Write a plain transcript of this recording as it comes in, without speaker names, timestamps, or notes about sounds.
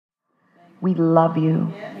We love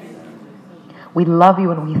you. We love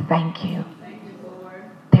you and we thank you.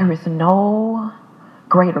 There is no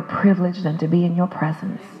greater privilege than to be in your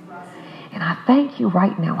presence. And I thank you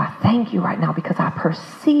right now. I thank you right now because I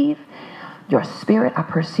perceive your spirit. I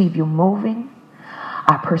perceive you moving.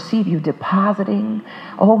 I perceive you depositing.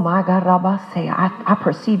 Oh my God, I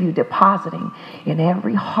perceive you depositing in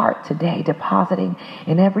every heart today, depositing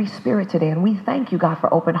in every spirit today. And we thank you, God,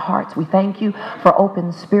 for open hearts. We thank you for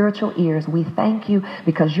open spiritual ears. We thank you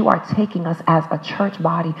because you are taking us as a church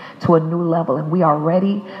body to a new level, and we are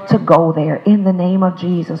ready to go there. In the name of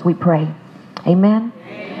Jesus, we pray. Amen.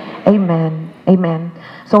 Amen. Amen.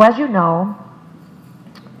 So as you know,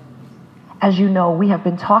 we have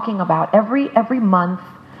been talking about every month,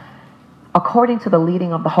 according to the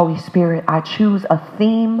leading of the Holy Spirit, I choose a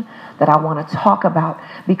theme that I want to talk about,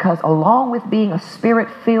 because along with being a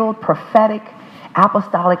spirit-filled, prophetic,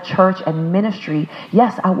 apostolic church and ministry,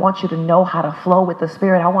 yes, I want you to know how to flow with the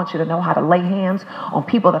Spirit. I want you to know how to lay hands on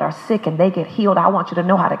people that are sick and they get healed. I want you to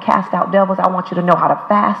know how to cast out devils. I want you to know how to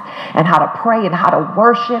fast and how to pray and how to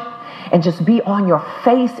worship and just be on your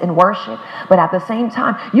face in worship. But at the same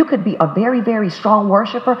time, you could be a very, very strong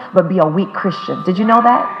worshiper, but be a weak Christian. Did you know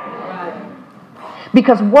that?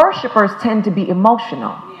 Because worshipers tend to be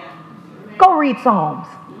emotional. Go read Psalms.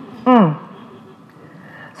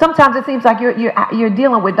 Sometimes it seems like you're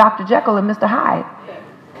dealing with Dr. Jekyll and Mr. Hyde.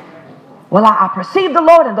 Well, I perceive the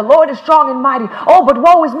Lord, and the Lord is strong and mighty. Oh, but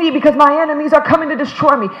woe is me, because my enemies are coming to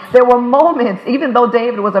destroy me. There were moments, even though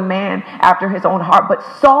David was a man after his own heart, but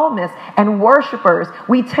psalmists and worshipers,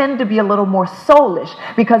 we tend to be a little more soulish,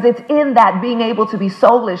 because it's in that being able to be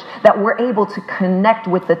soulish that we're able to connect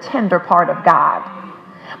with the tender part of God.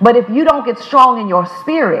 But if you don't get strong in your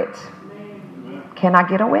spirit, can I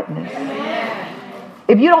get a witness?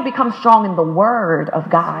 If you don't become strong in the word of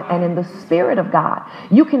God and in the spirit of God,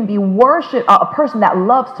 you can be a person that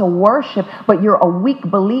loves to worship, but you're a weak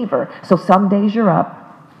believer. So some days you're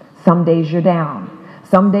up, some days you're down.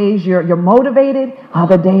 Some days you're motivated,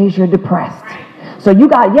 other days you're depressed. So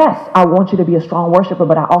yes, I want you to be a strong worshiper,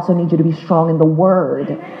 but I also need you to be strong in the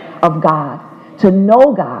word of God, to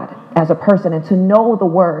know God as a person and to know the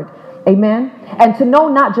word. Amen. And to know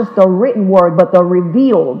not just the written word, but the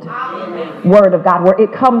revealed word of God, where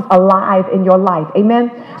it comes alive in your life. Amen.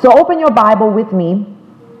 So open your Bible with me.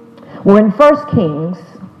 We're in 1 Kings.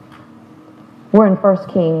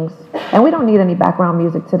 And we don't need any background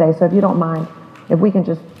music today. So if you don't mind, if we can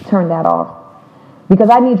just turn that off, because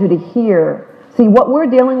I need you to hear. See, what we're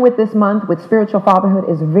dealing with this month with spiritual fatherhood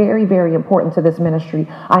is very, very important to this ministry.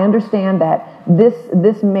 I understand that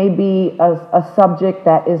this may be a subject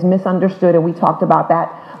that is misunderstood, and we talked about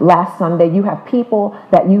that last Sunday. You have people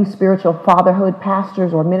that use spiritual fatherhood,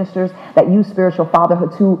 pastors or ministers that use spiritual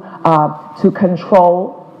fatherhood to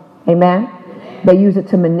control. Amen. They use it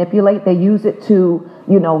to manipulate. They use it to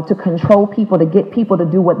control people, to get people to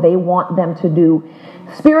do what they want them to do.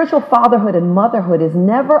 Spiritual fatherhood and motherhood is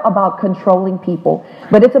never about controlling people,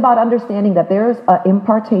 but it's about understanding that there's an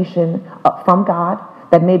impartation from God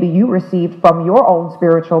that maybe you received from your own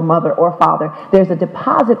spiritual mother or father. There's a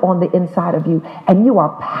deposit on the inside of you, and you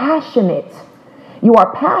are passionate. You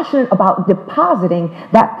are passionate about depositing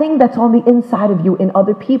that thing that's on the inside of you in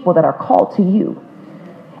other people that are called to you.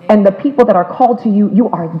 And the people that are called to you, you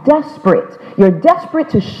are desperate. You're desperate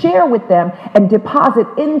to share with them and deposit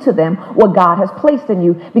into them what God has placed in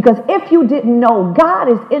you. Because if you didn't know, God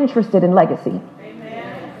is interested in legacy.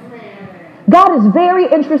 God is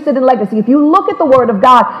very interested in legacy. If you look at the word of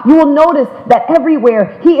God, you will notice that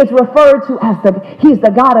everywhere he is referred to as he's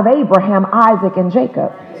the God of Abraham, Isaac, and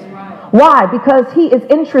Jacob. Why? Because he is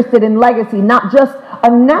interested in legacy, not just a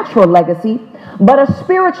natural legacy, but a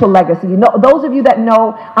spiritual legacy. You know, those of you that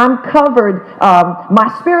know, I'm covered.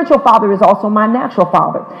 My spiritual father is also my natural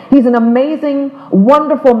father. He's an amazing,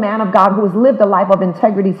 wonderful man of God who has lived a life of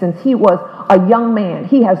integrity since he was a young man.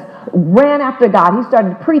 He has ran after God. He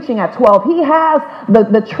started preaching at 12. He has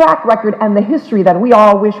the track record and the history that we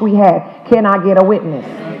all wish we had. Can I get a witness?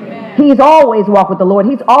 He's always walked with the Lord.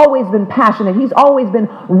 He's always been passionate. He's always been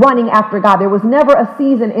running after God. There was never a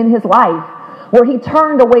season in his life where he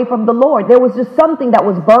turned away from the Lord. There was just something that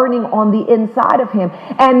was burning on the inside of him.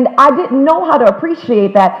 And I didn't know how to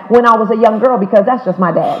appreciate that when I was a young girl, because that's just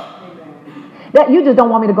my dad. That you just don't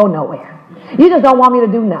want me to go nowhere. You just don't want me to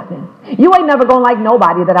do nothing. You ain't never gonna like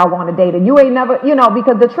nobody that I want to date. And you ain't never,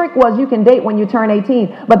 because the trick was you can date when you turn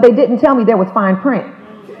 18, but they didn't tell me there was fine print.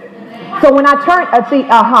 So when I turned,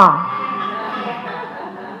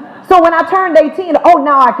 So when I turned 18,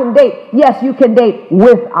 now I can date. Yes, you can date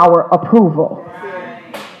with our approval.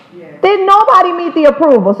 Didn't nobody meet the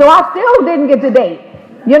approval, so I still didn't get to date.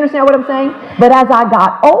 You understand what I'm saying? But as I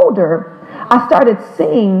got older, I started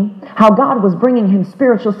seeing how God was bringing him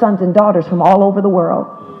spiritual sons and daughters from all over the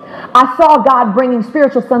world. I saw God bringing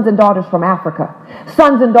spiritual sons and daughters from Africa,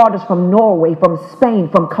 sons and daughters from Norway, from Spain,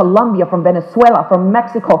 from Colombia, from Venezuela, from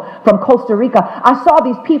Mexico, from Costa Rica. I saw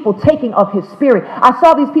these people taking of his spirit. I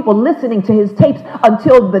saw these people listening to his tapes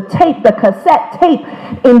until the cassette tape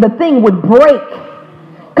in the thing would break.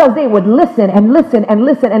 Because they would listen and listen and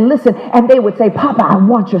listen and listen. And they would say, Papa, I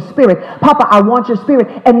want your spirit. Papa, I want your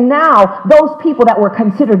spirit. And now those people that were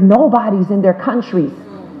considered nobodies in their countries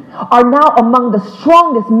are now among the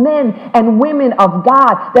strongest men and women of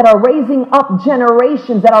God that are raising up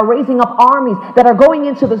generations, that are raising up armies, that are going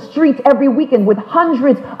into the streets every weekend with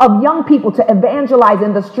hundreds of young people to evangelize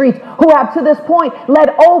in the streets, who have to this point led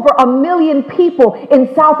over 1 million people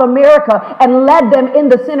in South America and led them in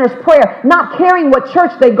the sinner's prayer, not caring what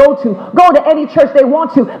church they go to any church they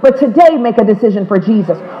want to, but today make a decision for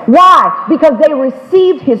Jesus. Why? Because they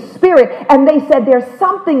received his spirit and they said, there's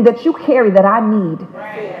something that you carry that I need.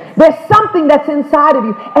 There's something that's inside of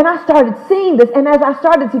you. And I started seeing this. And as I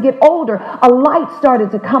started to get older, a light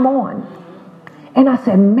started to come on. And I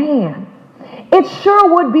said, man, it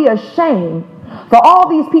sure would be a shame for all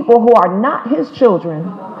these people who are not his children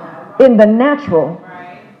in the natural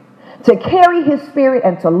to carry his spirit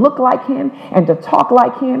and to look like him and to talk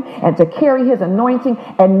like him and to carry his anointing,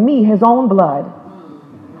 and me, his own blood,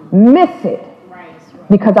 miss it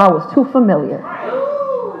because I was too familiar.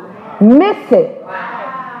 Miss it.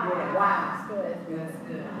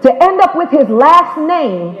 To end up with his last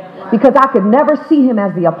name because I could never see him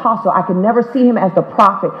as the apostle. I could never see him as the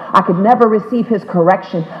prophet. I could never receive his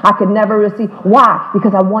correction. I could never receive. Why?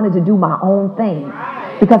 Because I wanted to do my own thing.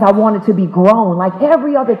 Because I wanted to be grown like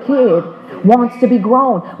every other kid wants to be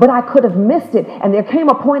grown. But I could have missed it. And there came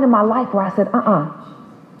a point in my life where I said,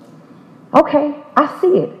 okay, I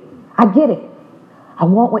see it. I get it. I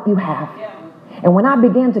want what you have. And when I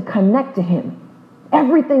began to connect to him,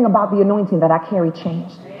 everything about the anointing that I carry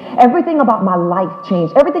changed. Everything about my life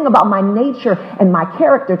changed. Everything about my nature and my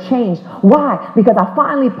character changed. Why? Because I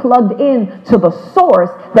finally plugged in to the source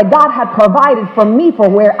that God had provided for me for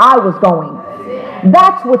where I was going.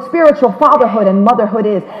 That's what spiritual fatherhood and motherhood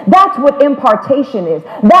is. That's what impartation is.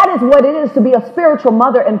 That is what it is to be a spiritual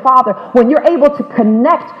mother and father, when you're able to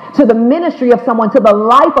connect to the ministry of someone, to the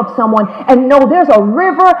life of someone, and know there's a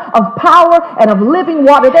river of power and of living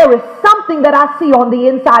water. There is something that I see on the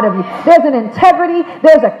inside of you. There's an integrity.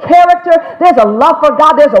 There's a character. There's a love for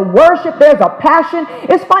God. There's a worship. There's a passion.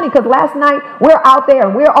 It's funny because last night we're out there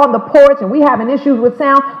and we're on the porch and we having issues with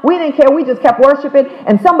sound. We didn't care. We just kept worshiping,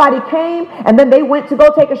 and somebody came and then they went to go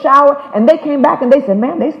take a shower and they came back and they said,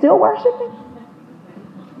 man, they still worshiping?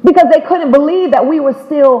 Because they couldn't believe that we were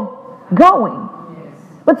still going.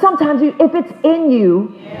 But sometimes if it's in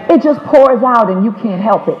you, it just pours out and you can't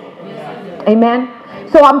help it. Amen.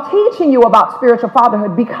 So I'm teaching you about spiritual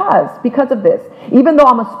fatherhood because of this. Even though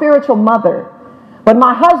I'm a spiritual mother, but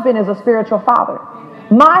my husband is a spiritual father.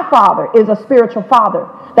 My father is a spiritual father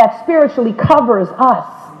that spiritually covers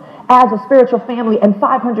us as a spiritual family and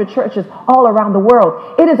 500 churches all around the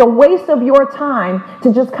world. It is a waste of your time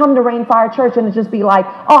to just come to Rainfire Church and just be like,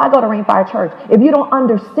 oh, I go to Rainfire Church. If you don't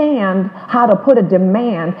understand how to put a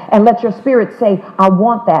demand and let your spirit say, I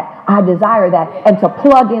want that, I desire that, and to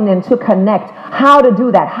plug in and to connect. How to do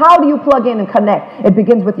that? How do you plug in and connect? It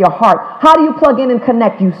begins with your heart. How do you plug in and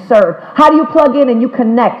connect? You serve. How do you plug in and you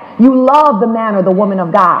connect? You love the man or the woman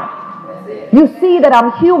of God. You see that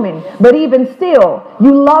I'm human, but even still,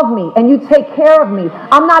 you love me and you take care of me.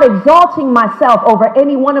 I'm not exalting myself over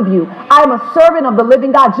any one of you. I'm a servant of the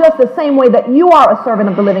living God, just the same way that you are a servant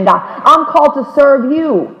of the living God. I'm called to serve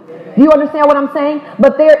you. Do you understand what I'm saying?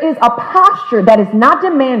 But there is a posture that is not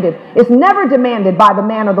demanded. It's never demanded by the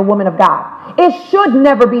man or the woman of God. It should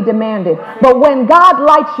never be demanded. But when God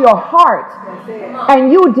lights your heart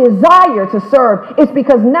and you desire to serve, it's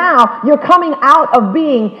because now you're coming out of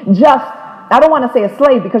being just, I don't want to say a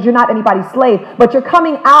slave because you're not anybody's slave, but you're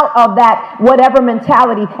coming out of that whatever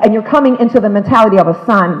mentality and you're coming into the mentality of a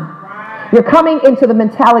son. You're coming into the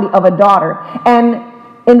mentality of a daughter. And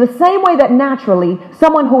in the same way that naturally,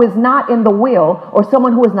 someone who is not in the will or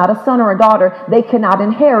someone who is not a son or a daughter, they cannot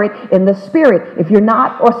inherit in the spirit. If you're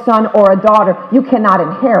not a son or a daughter, you cannot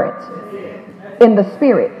inherit in the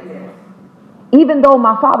spirit. Even though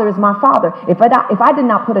my father is my father, if I did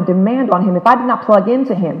not put a demand on him, if I did not plug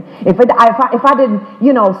into him, if I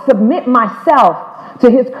didn't, submit myself to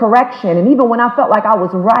his correction, and even when I felt like I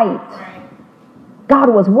was right,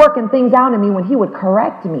 God was working things out in me when he would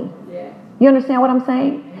correct me. You understand what I'm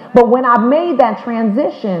saying? But when I made that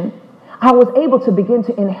transition, I was able to begin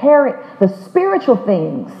to inherit the spiritual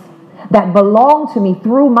things that belong to me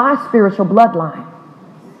through my spiritual bloodline.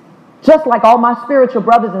 Just like all my spiritual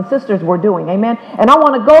brothers and sisters were doing. Amen. And I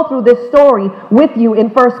want to go through this story with you in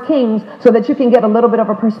 1 Kings so that you can get a little bit of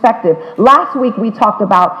a perspective. Last week we talked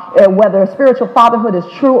about whether spiritual fatherhood is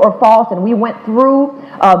true or false. And we went through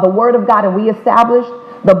the Word of God and we established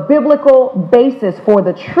the biblical basis for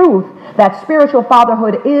the truth that spiritual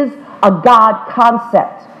fatherhood is a God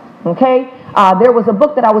concept. Okay. There was a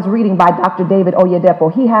book that I was reading by Dr. David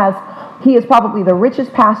Oyedepo. He is probably the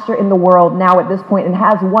richest pastor in the world now at this point and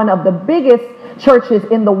has one of the biggest churches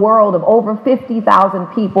in the world of over 50,000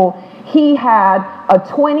 people. He had a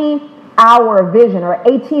 20-hour vision or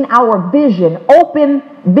 18-hour vision, open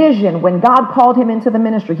vision, when God called him into the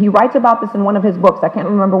ministry. He writes about this in one of his books. I can't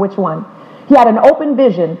remember which one. He had an open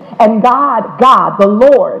vision, and God, the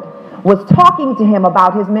Lord, was talking to him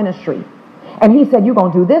about his ministry. And he said, you're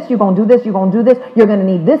going to do this, you're going to do this, you're going to do this. You're going to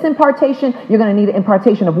need this impartation. You're going to need an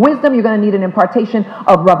impartation of wisdom. You're going to need an impartation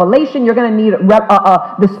of revelation. You're going to need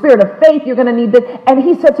the spirit of faith. You're going to need this. And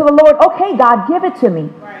he said to the Lord, okay, God, give it to me.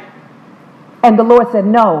 Right. And the Lord said,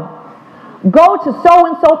 no. Go to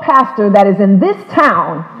so-and-so pastor that is in this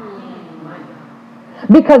town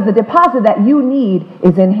because the deposit that you need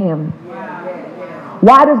is in him.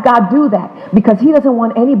 Why does God do that? Because he doesn't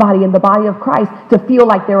want anybody in the body of Christ to feel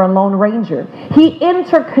like they're a lone ranger. He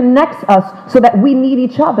interconnects us so that we need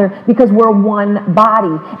each other because we're one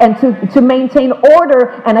body. And to maintain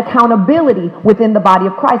order and accountability within the body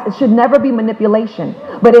of Christ. It should never be manipulation,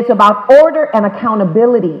 but it's about order and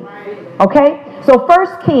accountability. Okay? So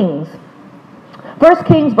 1 Kings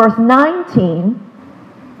verse 19,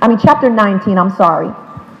 chapter 19,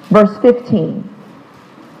 verse 15.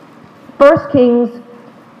 1 Kings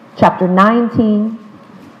chapter 19,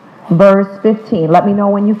 verse 15. Let me know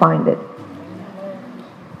when you find it.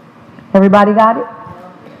 Everybody got it?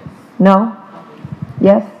 No?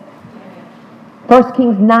 Yes? 1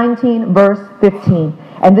 Kings 19, verse 15.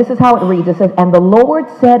 And this is how it reads. It says, and the Lord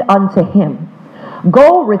said unto him,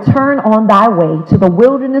 go, return on thy way to the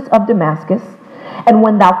wilderness of Damascus, and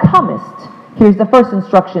when thou comest, here's the first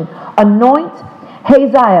instruction, anoint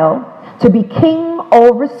Hazael to be king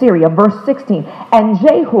over Syria. Verse 16. And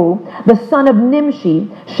Jehu, the son of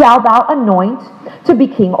Nimshi, shalt thou anoint to be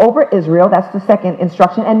king over Israel. That's the second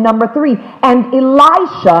instruction. And number 3. And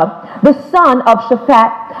Elisha, the son of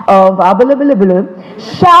Shaphat,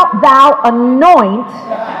 shalt thou anoint.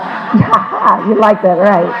 You like that,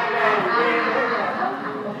 right?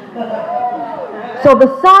 So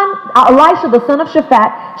the son, Elisha, the son of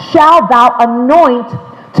Shaphat, shalt thou anoint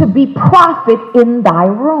to be prophet in thy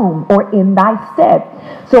room or in thy stead.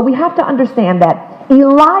 So we have to understand that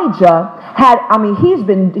Elijah had, he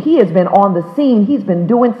has been on the scene. He's been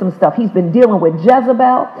doing some stuff. He's been dealing with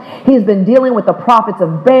Jezebel. He's been dealing with the prophets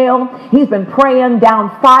of Baal. He's been praying down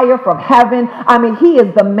fire from heaven. He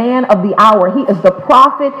is the man of the hour. He is the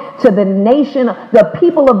prophet to the nation. The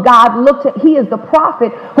people of God he is the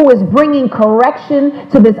prophet who is bringing correction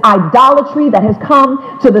to this idolatry that has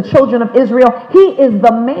come to the children of Israel. He is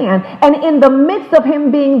the man. And in the midst of him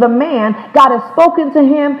being the man, God has spoken to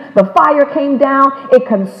him. The fire came down. It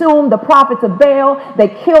consumed the prophets of Baal. They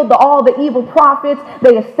killed all the evil prophets.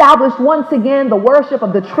 They established once again the worship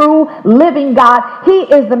of the true living God. He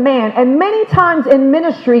is the man. And many times in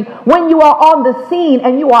ministry, when you are on the scene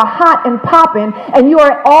and you are hot and popping and you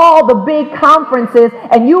are at all the big conferences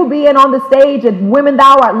and you being on the stage and women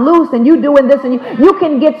thou art loose and you doing this and you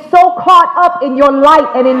can get so caught up in your light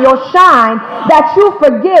and in your shine that you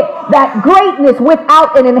forget that greatness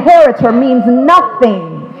without an inheritor means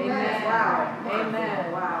nothing.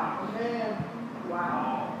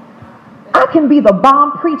 I can be the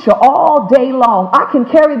bomb preacher all day long. I can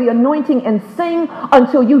carry the anointing and sing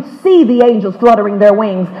until you see the angels fluttering their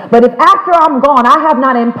wings. But if after I'm gone, I have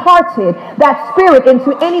not imparted that spirit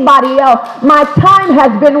into anybody else, my time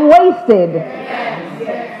has been wasted.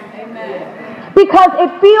 Because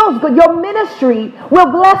it feels good. Your ministry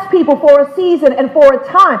will bless people for a season and for a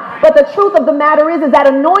time. But the truth of the matter is that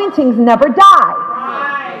anointings never die.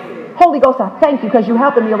 Holy Ghost, I thank you because you're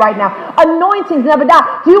helping me right now. Anointings never die.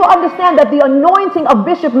 Do you understand that the anointing of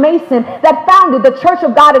Bishop Mason that founded the Church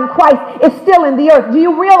of God in Christ is still in the earth? Do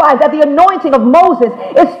you realize that the anointing of Moses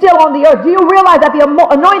is still on the earth? Do you realize that the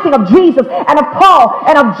anointing of Jesus and of Paul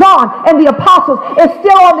and of John and the apostles is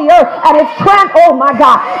still on the earth? And it's oh my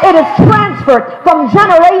God, it is transferred from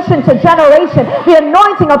generation to generation. The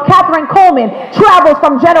anointing of Catherine Coleman travels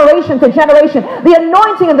from generation to generation. The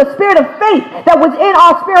anointing and the spirit of faith that was in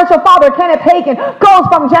our spiritual father daughter, Kenneth Hagin, goes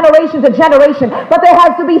from generation to generation. But there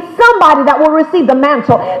has to be somebody that will receive the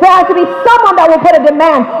mantle. There has to be someone that will put a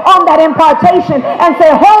demand on that impartation and say,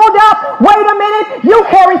 hold up, wait a minute, you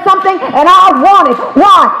carry something and I want it.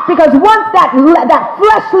 Why? Because once that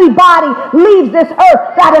fleshly body leaves this earth,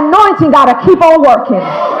 that anointing got to keep on working.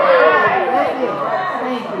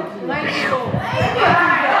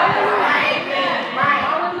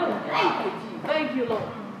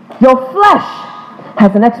 Your flesh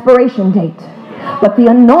has an expiration date, but the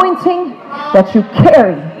anointing that you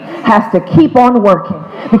carry has to keep on working,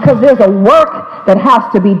 because there's a work that has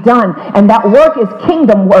to be done, and that work is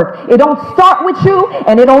kingdom work. It don't start with you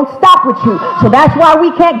and it don't stop with you. So that's why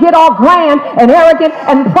we can't get all grand and arrogant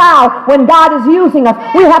and proud when God is using us.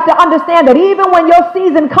 We have to understand that even when your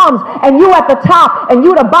season comes and you at the top and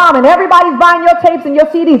you the bomb and everybody's buying your tapes and your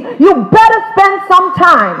CDs, you better spend some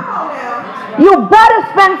time. You better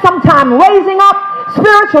spend some time raising up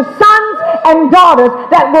spiritual sons and daughters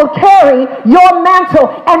that will carry your mantle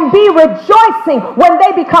and be rejoicing when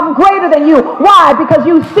they become greater than you. Why? Because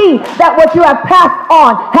you see that what you have passed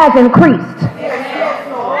on has increased. Yes,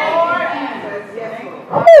 Lord.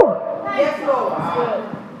 Yes, Lord.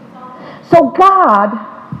 So God,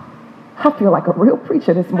 I feel like a real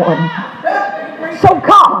preacher this morning. So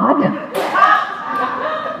God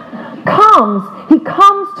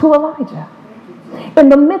comes to Elijah in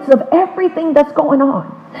the midst of everything that's going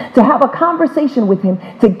on, to have a conversation with him,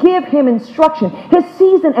 to give him instruction. His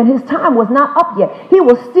season and his time was not up yet. He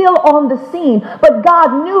was still on the scene, but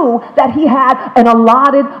God knew that he had an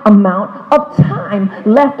allotted amount of time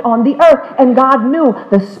left on the earth, and God knew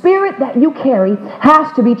the spirit that you carry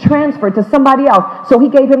has to be transferred to somebody else. So he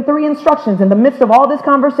gave him 3 instructions in the midst of all this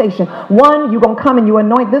conversation. 1, you're going to come and you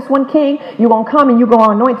anoint this one king. You're going to come and you're going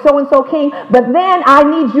to anoint so-and-so king. But then I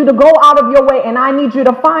need you to go out of your way and I need you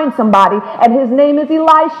to find somebody, and his name is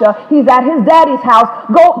Elijah. He's at his daddy's house.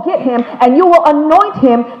 Go get him and you will anoint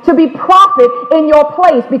him to be prophet in your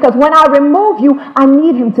place, because when I remove you, I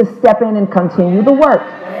need him to step in and continue the work.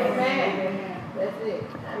 Amen. That's it.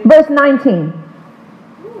 Verse 19.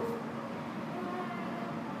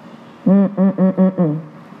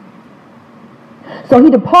 So he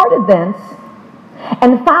departed thence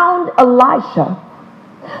and found Elisha,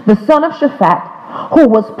 the son of Shaphat, who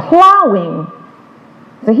was plowing.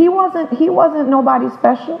 So he wasn't nobody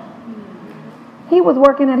special. He was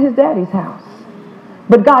working at his daddy's house.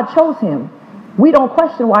 But God chose him. We don't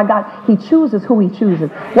question why he chooses who he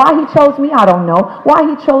chooses. Why he chose me, I don't know. Why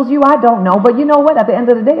he chose you, I don't know. But you know what? At the end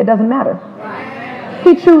of the day, it doesn't matter.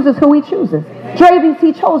 He chooses who he chooses. Travis,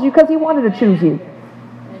 he chose you because he wanted to choose you.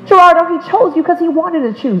 Gerardo, he chose you because he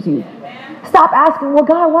wanted to choose you. Stop asking, well,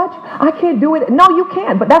 God, what? I can't do it. No, you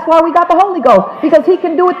can't. But that's why we got the Holy Ghost, because he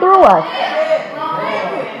can do it through us.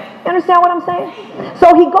 You understand what I'm saying?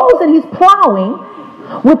 So he goes and he's plowing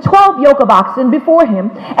with 12 yoke of oxen before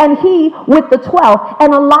him, and he with the 12.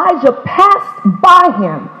 And Elijah passed by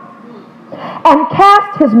him and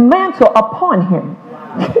cast his mantle upon him.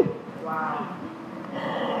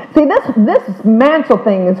 See, this mantle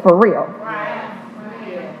thing is for real.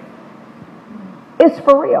 It's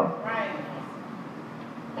for real.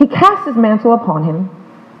 He cast his mantle upon him,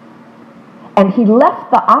 and he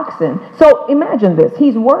left the oxen. So imagine this.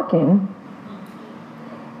 He's working.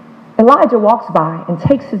 Elijah walks by and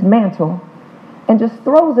takes his mantle and just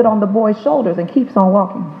throws it on the boy's shoulders and keeps on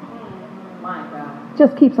walking.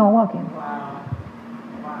 Just keeps on walking.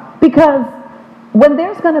 Because when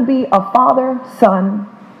there's going to be a father-son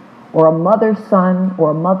or a mother-son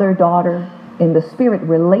or a mother-daughter in the spirit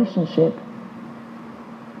relationship,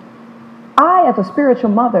 I, as a spiritual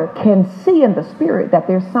mother, can see in the spirit that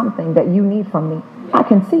there's something that you need from me. I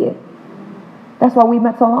can see it. That's why we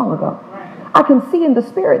met so long ago. I can see in the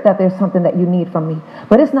spirit that there's something that you need from me.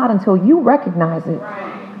 But it's not until you recognize it.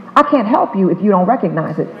 I can't help you if you don't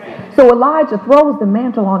recognize it. So Elijah throws the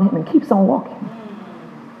mantle on him and keeps on walking.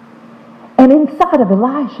 And inside of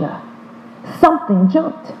Elijah, something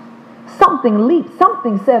jumped. Something leaped.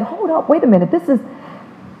 Something said, hold up, wait a minute. This is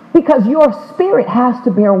because your spirit has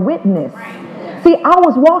to bear witness. See, I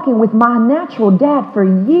was walking with my natural dad for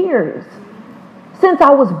years. Since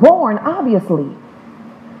I was born, obviously.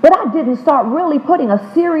 But I didn't start really putting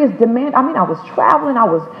a serious demand. I mean, I was traveling. I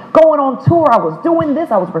was going on tour. I was doing this.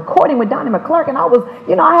 I was recording with Donnie McClurk. And I was,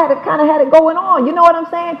 I kind of had it going on. You know what I'm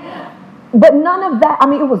saying? But none of that,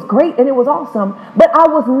 it was great and it was awesome. But I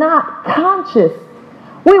was not conscious.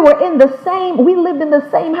 We lived in the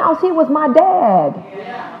same house. He was my dad.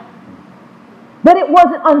 Yeah. But it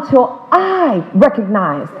wasn't until I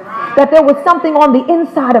recognized that there was something on the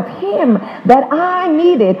inside of him that I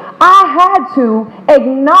needed. I had to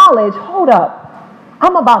acknowledge, hold up,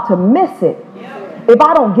 I'm about to miss it if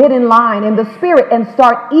I don't get in line in the spirit and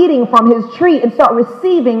start eating from his tree and start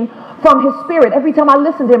receiving from his spirit. Every time I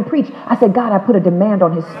listen to him preach, I say, God, I put a demand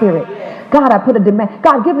on his spirit. God, I put a demand.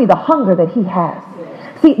 God, give me the hunger that he has.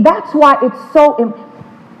 See, that's why it's so,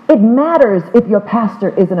 it matters if your pastor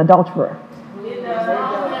is an adulterer.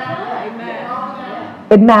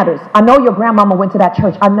 It matters. I know your grandmama went to that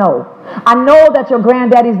church. I know that your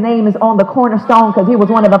granddaddy's name is on the cornerstone because he was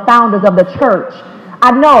one of the founders of the church.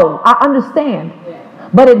 I know. I understand.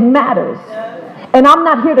 But it matters. And I'm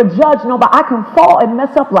not here to judge nobody. I can fall and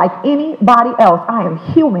mess up like anybody else. I am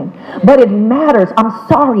human. But it matters. I'm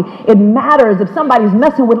sorry. It matters. If somebody's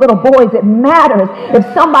messing with little boys, it matters. If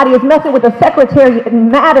somebody is messing with a secretary, it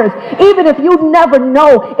matters. Even if you never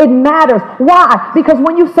know, it matters. Why? Because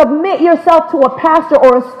when you submit yourself to a pastor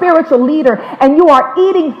or a spiritual leader and you are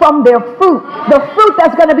eating from their fruit, the fruit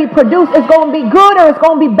that's going to be produced is going to be good or it's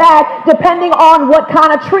going to be bad depending on what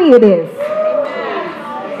kind of tree it is.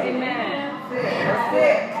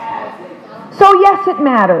 So yes, it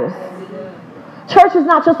matters. Church is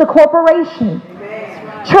not just a corporation.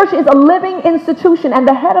 Church is a living institution, and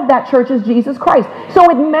the head of that church is Jesus Christ. So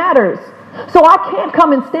it matters. So I can't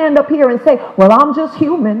come and stand up here and say, well, I'm just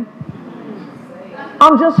human.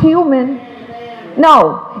 I'm just human.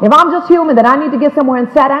 No, if I'm just human, then I need to get somewhere and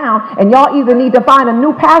sit down, and y'all either need to find a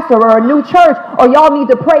new pastor or a new church, or y'all need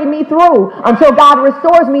to pray me through until God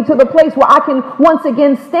restores me to the place where I can once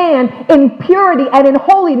again stand in purity and in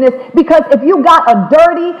holiness. Because if you got a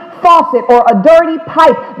dirty faucet or a dirty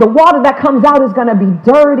pipe, the water that comes out is going to be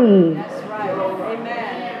dirty. That's right.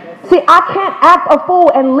 Amen. See, I can't act a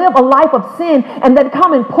fool and live a life of sin and then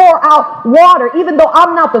come and pour out water, even though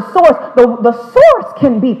I'm not the source. The source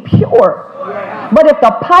can be pure. But if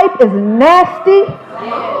the pipe is nasty,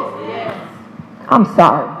 I'm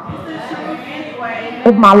sorry.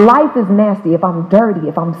 If my life is nasty, if I'm dirty,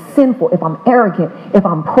 if I'm sinful, if I'm arrogant, if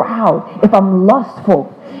I'm proud, if I'm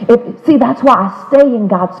lustful, see, that's why I stay in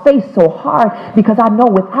God's face so hard, because I know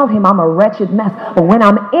without him, I'm a wretched mess. But when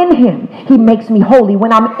I'm in him, he makes me holy.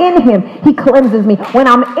 When I'm in him, he cleanses me. When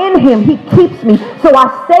I'm in him, he keeps me. So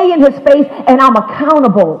I stay in his face and I'm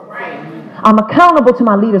accountable. I'm accountable to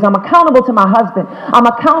my leaders. I'm accountable to my husband. I'm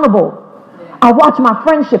accountable. I watch my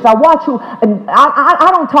friendships. I watch who, and I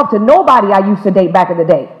don't talk to nobody I used to date back in the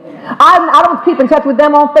day. I don't keep in touch with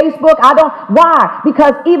them on Facebook. I don't. Why?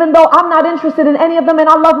 Because even though I'm not interested in any of them and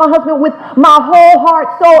I love my husband with my whole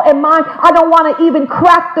heart, soul, and mind, I don't want to even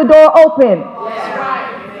crack the door open.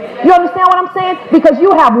 You understand what I'm saying? Because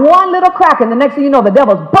you have one little crack and the next thing you know, the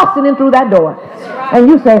devil's busting in through that door. And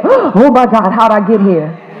you say, oh my God, how'd I get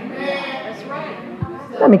here?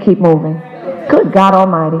 Let me keep moving. Good God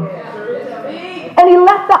Almighty. And he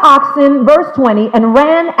left the oxen, verse 20, and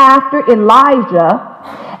ran after Elijah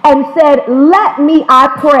and said, let me,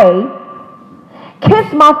 I pray,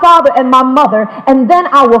 kiss my father and my mother, and then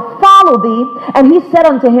I will follow thee. And he said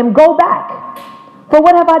unto him, go back. For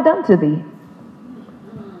what have I done to thee?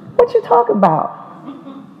 What you talking about?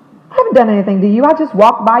 I haven't done anything to you. I just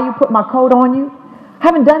walked by you, put my coat on you. I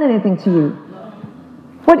haven't done anything to you.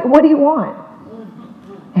 What do you want?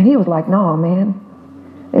 And he was like, no, man.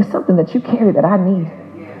 There's something that you carry that I need.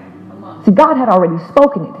 See, God had already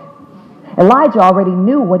spoken it. Elijah already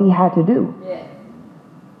knew what he had to do.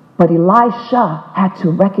 But Elisha had to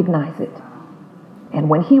recognize it. And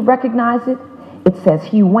when he recognized it, it says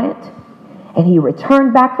he went and he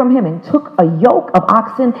returned back from him and took a yoke of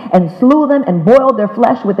oxen and slew them and boiled their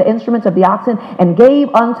flesh with the instruments of the oxen and gave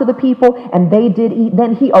unto the people, and they did eat.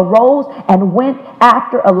 Then he arose and went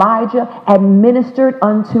after Elijah and ministered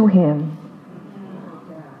unto him.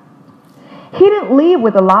 He didn't leave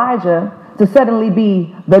with Elijah to suddenly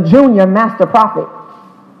be the junior master prophet.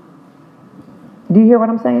 Do you hear what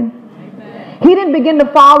I'm saying? Amen. He didn't begin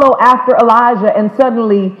to follow after Elijah and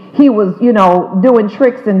suddenly he was, doing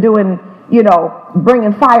tricks and doing,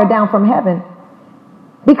 bringing fire down from heaven.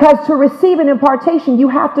 Because to receive an impartation, you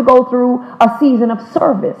have to go through a season of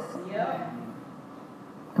service. Yep.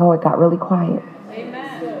 Oh, it got really quiet.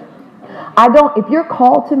 Amen. If you're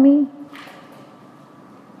called to me,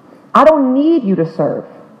 I don't need you to serve.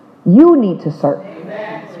 You need to serve.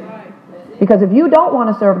 Amen. Because if you don't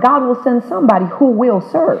want to serve, God will send somebody who will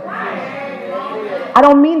serve. I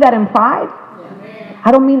don't mean that in pride.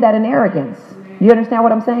 I don't mean that in arrogance. You understand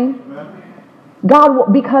what I'm saying? God will,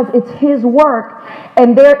 because it's his work,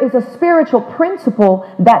 and there is a spiritual principle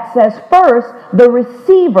that says first, the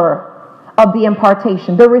receiver of the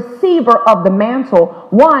impartation, the receiver of the mantle,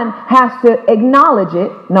 one has to acknowledge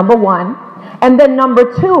it, number one. And then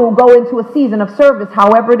number two, go into a season of service,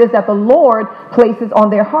 however it is that the Lord places on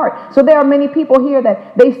their heart. So there are many people here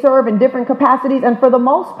that they serve in different capacities. And for the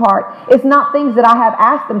most part, it's not things that I have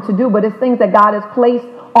asked them to do, but it's things that God has placed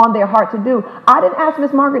on their heart to do. I didn't ask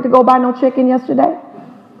Miss Margaret to go buy no chicken yesterday.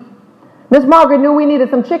 Miss Margaret knew we needed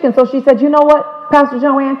some chicken, so she said, you know what, Pastor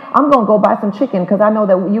Joann, I'm going to go buy some chicken because I know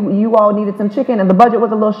that you all needed some chicken and the budget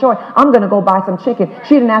was a little short. I'm going to go buy some chicken.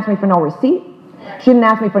 She didn't ask me for no receipt. She didn't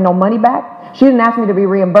ask me for no money back. She didn't ask me to be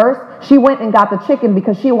reimbursed. She went and got the chicken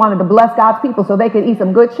because she wanted to bless God's people so they could eat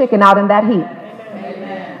some good chicken out in that heat.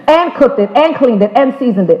 Amen. And cooked it and cleaned it and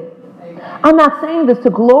seasoned it. Amen. I'm not saying this to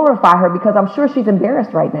glorify her because I'm sure she's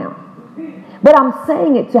embarrassed right now. But I'm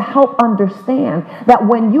saying it to help understand that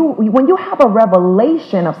when you have a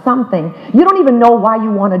revelation of something, you don't even know why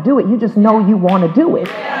you want to do it. You just know you want to do it.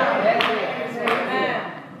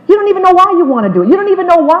 You don't even know why you want to do it. You don't even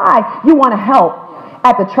know why you want to help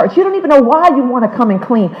at the church. You don't even know why you want to come and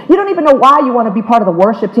clean. You don't even know why you want to be part of the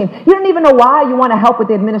worship team. You don't even know why you want to help with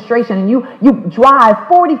the administration. And you drive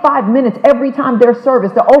 45 minutes every time there's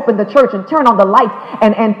service to open the church and turn on the lights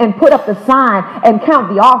and put up the sign and count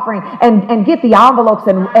the offering and get the envelopes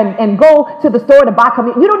and go to the store to buy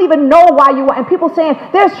communion. You don't even know why you want. And people saying,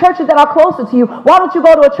 there's churches that are closer to you. Why don't you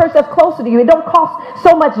go to a church that's closer to you? It don't cost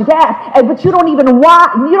so much gas. But you don't know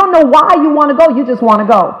why you want to go. You just want to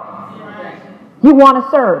go. You want to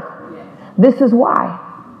serve. This is why.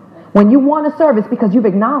 When you want to serve, it's because you've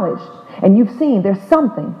acknowledged and you've seen there's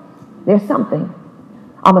something. There's something.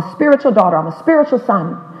 I'm a spiritual daughter. I'm a spiritual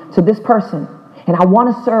son to this person. And I want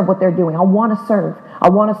to serve what they're doing. I want to serve. I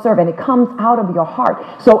want to serve. And it comes out of your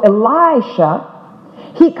heart. So Elisha,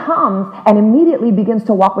 he comes and immediately begins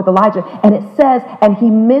to walk with Elijah. And it says, and he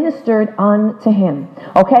ministered unto him.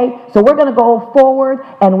 Okay, so we're going to go forward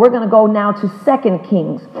and we're going to go now to 2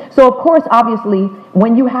 Kings. So of course, obviously,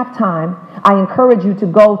 when you have time, I encourage you to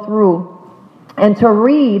go through and to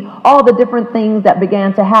read all the different things that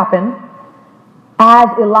began to happen as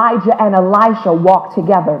Elijah and Elisha walked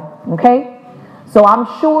together. Okay, so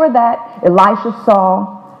I'm sure that Elisha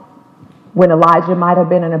saw when Elijah might have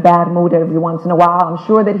been in a bad mood every once in a while. I'm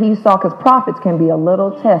sure that he saw, because prophets can be a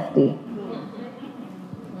little testy.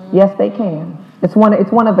 Yes, they can. It's one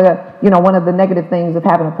of the negative things of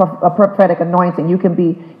having a prophetic anointing. You can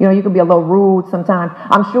be a little rude sometimes.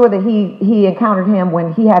 I'm sure that he encountered him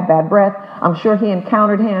when he had bad breath. I'm sure he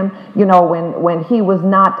encountered him, when he was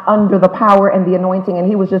not under the power and the anointing, and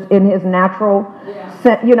he was just in his natural,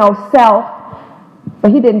 self.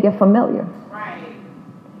 But he didn't get familiar.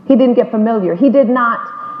 He didn't get familiar. He did not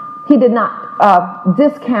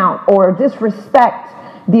discount or disrespect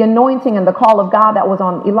the anointing and the call of God that was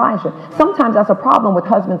on Elijah. Sometimes that's a problem with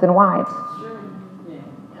husbands and wives.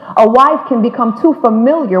 A wife can become too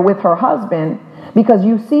familiar with her husband because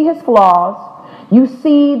you see his flaws. You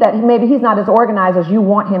see that maybe he's not as organized as you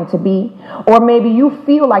want him to be. Or maybe you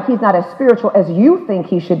feel like he's not as spiritual as you think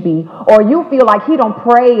he should be. Or you feel like he don't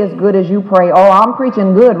pray as good as you pray. Oh, I'm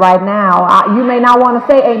preaching good right now. You may not want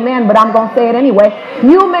to say amen, but I'm going to say it anyway.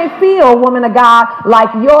 You may feel, woman of God,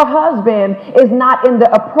 like your husband is not in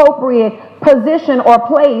the appropriate position or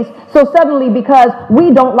place. So suddenly, because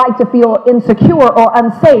we don't like to feel insecure or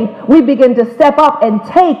unsafe, we begin to step up and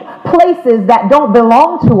take places that don't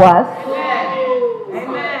belong to us. Amen.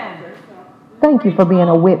 Thank you for being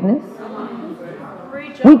a witness.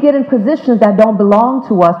 We get in positions that don't belong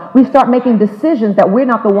to us. We start making decisions that we're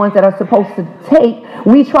not the ones that are supposed to take.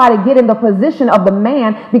 We try to get in the position of the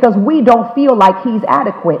man because we don't feel like he's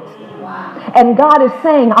adequate. And God is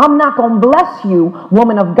saying, I'm not going to bless you,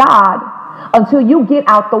 woman of God, until you get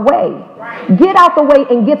out the way. Get out the way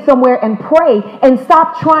and get somewhere and pray and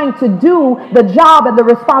stop trying to do the job and the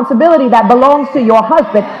responsibility that belongs to your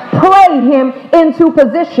husband. Pray him into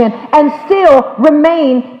position and still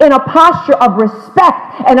remain in a posture of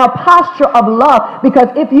respect and a posture of love. Because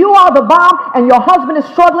if you are the bomb and your husband is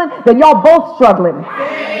struggling, then y'all both struggling.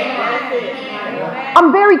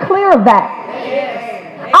 I'm very clear of that.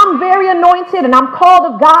 I'm very anointed and I'm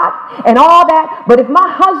called of God and all that. But if my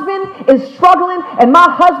husband is struggling and my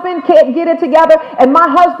husband can't get it together and my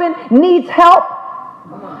husband needs help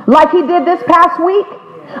like he did this past week,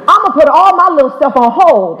 I'm going to put all my little stuff on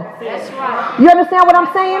hold. That's right. You understand what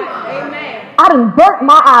I'm saying? Amen. I done burnt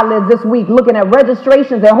my eyelids this week looking at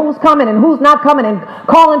registrations and who's coming and who's not coming and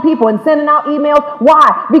calling people and sending out emails.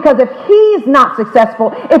 Why? Because if he's not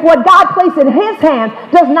successful, if what God placed in his hands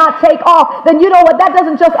does not take off, then you know what? That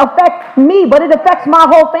doesn't just affect me, but it affects my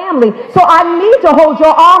whole family. So I need to hold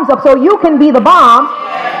your arms up so you can be the bomb.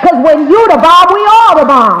 Because when you're the bomb, we are the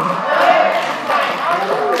bomb.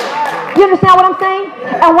 You understand what I'm saying?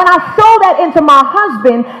 And when I sow that into my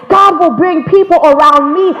husband, God will bring people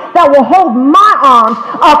around me that will hold my arms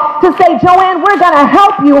up to say, Joann, we're going to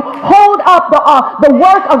help you hold up the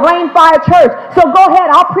work of Rainfire Church. So go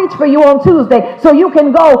ahead, I'll preach for you on Tuesday so you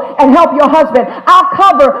can go and help your husband. I'll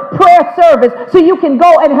cover prayer service so you can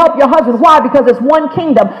go and help your husband. Why? Because it's one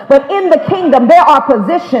kingdom. But in the kingdom, there are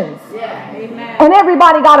positions. And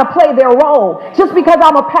everybody got to play their role. Just because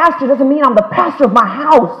I'm a pastor doesn't mean I'm the pastor of my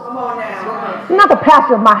house. I'm not the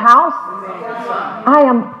pastor of my house. I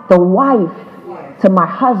am the wife to my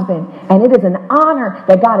husband. And it is an honor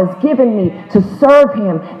that God has given me to serve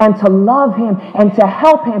him and to love him and to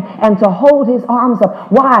help him and to hold his arms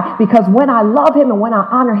up. Why? Because when I love him and when I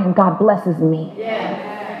honor him, God blesses me.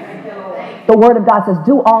 The word of God says,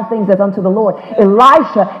 do all things as unto the Lord.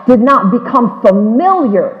 Elisha did not become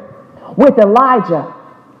familiar with Elijah.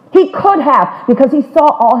 He could have, because he saw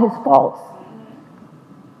all his faults.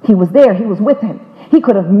 He was there. He was with him. He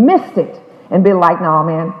could have missed it and been like, no,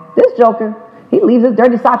 man, this joker, he leaves his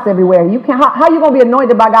dirty socks everywhere. You can't. How you going to be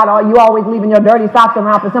anointed by God? You always leaving your dirty socks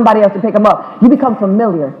around for somebody else to pick them up. You become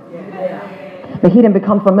familiar. But he didn't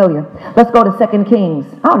become familiar. Let's go to 2 Kings.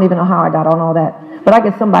 I don't even know how I got on all that, but I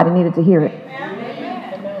guess somebody needed to hear it.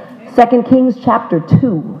 2 Kings chapter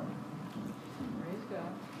 2.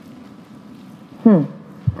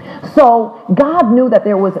 So God knew that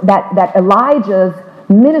there was that Elijah's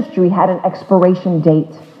ministry had an expiration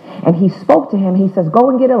date. And he spoke to him. He says, go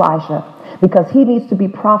and get Elisha because he needs to be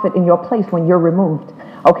prophet in your place when you're removed.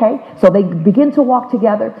 Okay? So they begin to walk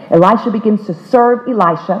together. Elisha begins to serve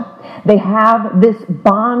Elisha. They have this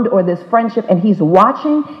bond or this friendship, and he's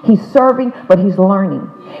watching, he's serving, but he's learning.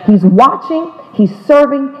 He's watching, he's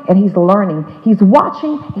serving, and he's learning. He's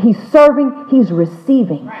watching, he's serving, he's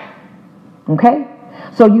receiving. Okay?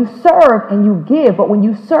 So you serve and you give, but when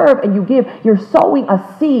you serve and you give, you're sowing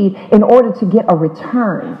a seed in order to get a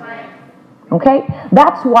return. Okay?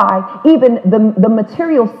 That's why even the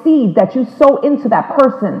material seed that you sow into that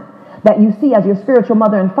person that you see as your spiritual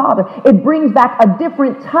mother and father, it brings back a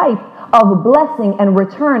different type of blessing and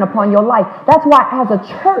return upon your life. That's why as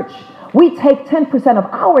a church, we take 10% of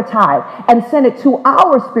our tithe and send it to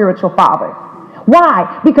our spiritual father.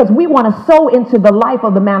 Why? Because we want to sow into the life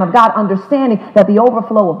of the man of God, understanding that the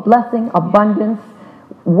overflow of blessing, abundance,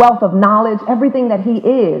 wealth of knowledge, everything that he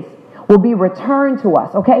is, will be returned to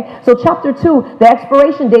us. Okay? So chapter 2, the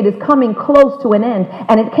expiration date is coming close to an end.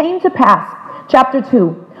 And it came to pass, chapter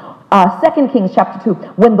 2, 2 Kings chapter 2,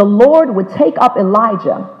 when the Lord would take up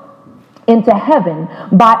Elijah into heaven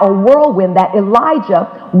by a whirlwind, that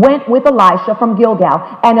Elijah went with Elisha from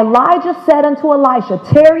Gilgal. And Elijah said unto Elisha,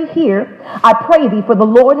 tarry here, I pray thee, for the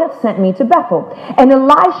Lord hath sent me to Bethel. And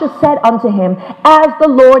Elisha said unto him, as the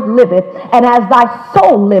Lord liveth, and as thy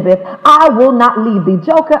soul liveth, I will not leave thee.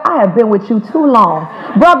 Joker, I have been with you too long.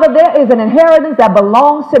 Brother, there is an inheritance that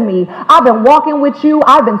belongs to me. I've been walking with you.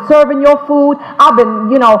 I've been serving your food. I've been,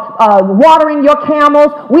 watering your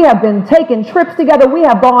camels. We have been taking trips together. We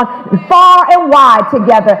have gone far and wide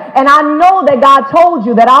together. And I know that God told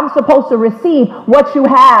you that I'm supposed to receive what you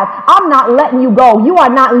have. I'm not letting you go. You are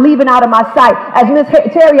not leaving out of my sight. As Miss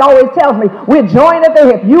Terry always tells me, we're joined at the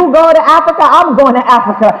hip. You go to Africa, I'm going to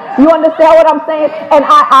Africa. You understand what I'm saying? And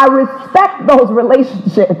I respect those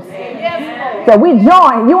relationships. So we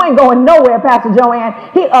join. You ain't going nowhere, Pastor Joann.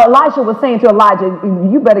 Elisha was saying to Elijah,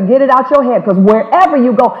 you better get it out your head, because wherever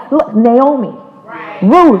you go, look, Naomi,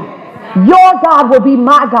 Ruth, your God will be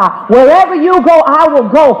my God. Wherever you go, I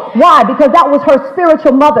will go. Why? Because that was her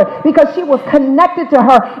spiritual mother. Because she was connected to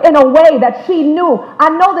her in a way that she knew.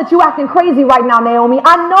 I know that you acting crazy right now, Naomi.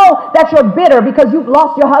 I know that you're bitter because you've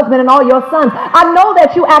lost your husband and all your sons. I know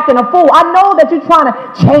that you acting a fool. I know that you're trying to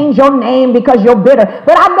change your name because you're bitter.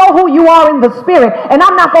 But I know who you are in the spirit. And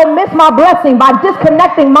I'm not going to miss my blessing by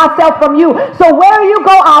disconnecting myself from you. So where you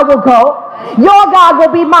go, I will go. Your God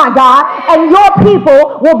will be my God, and your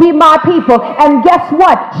people will be my people. And guess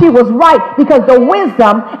what? She was right, because the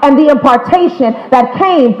wisdom and the impartation that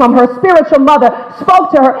came from her spiritual mother spoke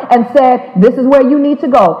to her and said, this is where you need to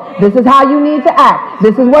go. This is how you need to act.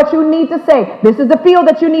 This is what you need to say. This is the field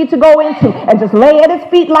that you need to go into. And just lay at his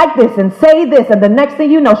feet like this and say this. And the next thing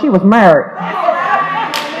you know, she was married.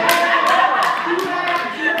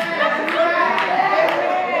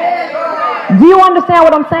 Do you understand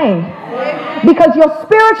what I'm saying? Because your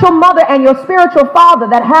spiritual mother and your spiritual father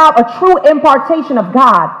that have a true impartation of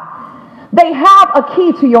God, they have a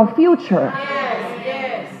key to your future.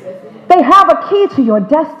 They have a key to your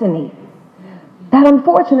destiny that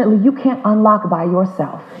unfortunately you can't unlock by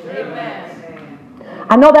yourself.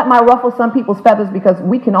 I know that might ruffle some people's feathers because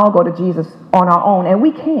we can all go to Jesus on our own, and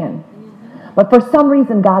we can. But for some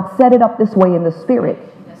reason, God set it up this way in the spirit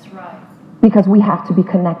because we have to be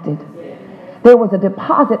connected. There was a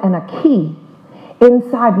deposit and a key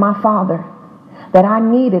inside my father that I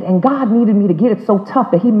needed, and God needed me to get it so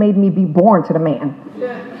tough that he made me be born to the man.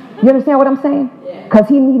 You understand what I'm saying? Because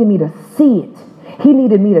he needed me to see it. He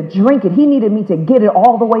needed me to drink it. He needed me to get it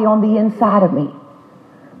all the way on the inside of me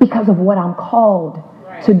because of what I'm called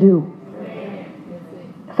to do.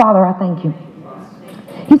 Father, I thank you.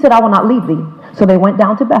 He said, I will not leave thee. So they went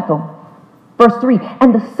down to Bethel. Verse 3,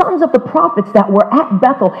 and the sons of the prophets that were at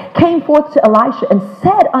Bethel came forth to Elisha and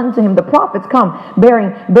said unto him, the prophets come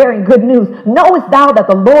bearing good news. Knowest thou that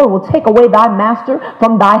the Lord will take away thy master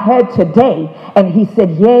from thy head today? And he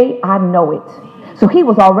said, yea, I know it. So he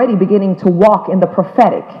was already beginning to walk in the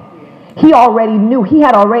prophetic. He already knew. He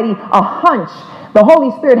had already a hunch. The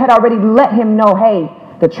Holy Spirit had already let him know, hey,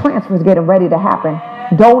 the transfer is getting ready to happen.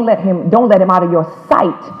 Don't let him out of your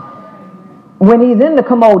sight. When he's in the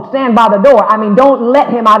commode, stand by the door. I mean, don't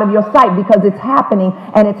let him out of your sight because it's happening,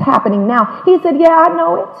 and it's happening now. He said, yeah, I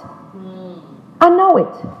know it. I know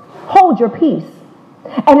it. Hold your peace.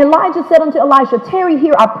 And Elijah said unto Elisha, tarry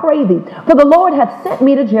here, I pray thee, for the Lord hath sent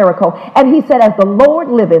me to Jericho. And he said, as the Lord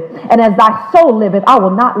liveth, and as thy soul liveth, I will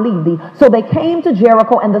not leave thee. So they came to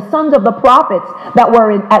Jericho, and the sons of the prophets that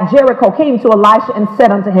were at Jericho came to Elisha and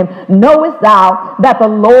said unto him, knowest thou that the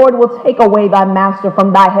Lord will take away thy master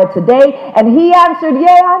from thy head today? And he answered,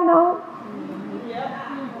 yea, I know.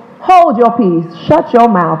 Hold your peace. Shut your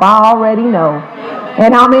mouth. I already know.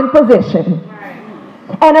 And I'm in position.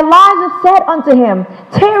 And Elijah said unto him,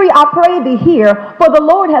 tarry, I pray thee here, for the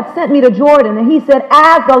Lord hath sent me to Jordan. And he said,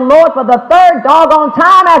 as the Lord, for the third doggone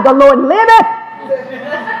time, as the Lord liveth.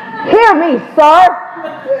 Hear me, sir.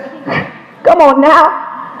 Come on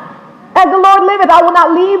now. As the Lord liveth, I will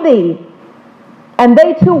not leave thee. And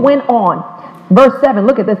they too went on. Verse 7,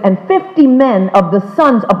 look at this. And 50 men of the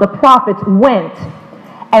sons of the prophets went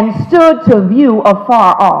and stood to view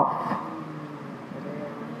afar off.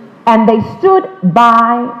 And they stood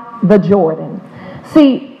by the Jordan.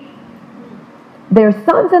 See, there's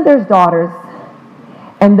sons and there's daughters,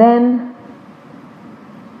 and then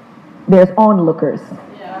there's onlookers.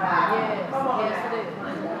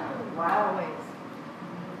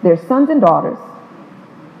 There's sons and daughters,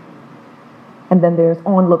 and then there's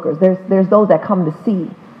onlookers. There's those that come to see.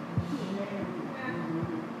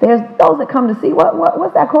 There's those that come to see.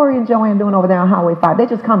 What's that Corey and Joann doing over there on Highway 5? They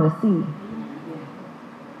just come to see.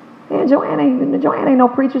 And Joann ain't no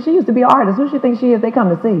preacher. She used to be an artist. Who she think she is? They come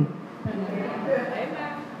to see.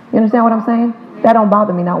 You understand what I'm saying? That don't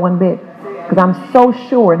bother me not one bit. Because I'm so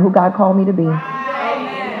sure in who God called me to be.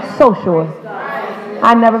 So sure.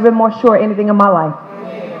 I've never been more sure of anything in my life.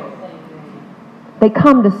 They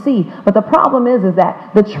come to see. But the problem is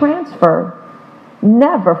that the transfer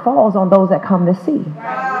never falls on those that come to see.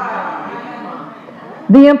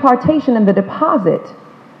 The impartation and the deposit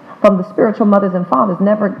from the spiritual mothers and fathers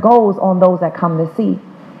never goes on those that come to see.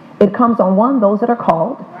 It comes on those that are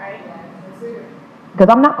called. Because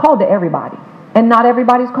I'm not called to everybody. And not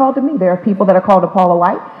everybody's called to me. There are people that are called to Paula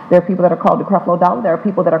White. There are people that are called to Creflo Dollar. There are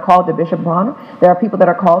people that are called to Bishop Bronner. There are people that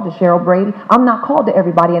are called to Cheryl Brady. I'm not called to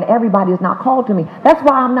everybody, and everybody is not called to me. That's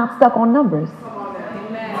why I'm not stuck on numbers.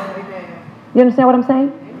 You understand what I'm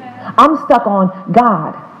saying? I'm stuck on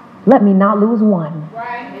God. Let me not lose one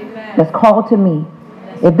that's called to me.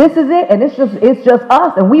 If this is it, and it's just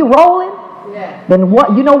us, and we rolling, then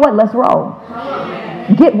what? You know what? Let's roll.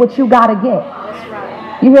 Get what you gotta get.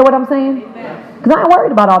 You hear what I'm saying? Because I ain't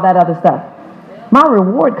worried about all that other stuff. My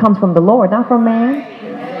reward comes from the Lord, not from man.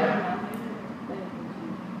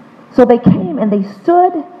 So they came and they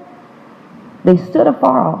stood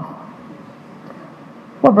afar off.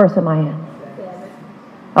 What verse am I in?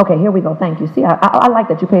 Okay, here we go. Thank you. See, I like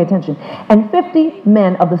that you pay attention. And 50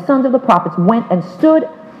 men of the sons of the prophets went and stood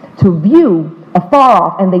to view afar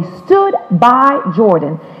off, and they stood by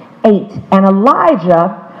Jordan. 8. And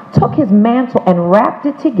Elijah took his mantle and wrapped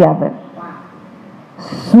it together,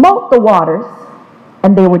 smote the waters,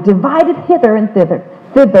 and they were divided hither and thither,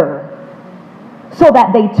 so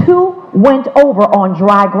that they too went over on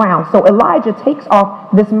dry ground. So Elijah takes off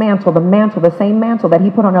this mantle, the same mantle that he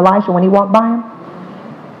put on Elisha when he walked by him.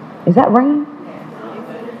 Is that rain?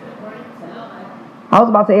 I was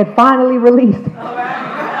about to say it finally released.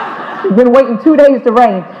 He's been waiting 2 days to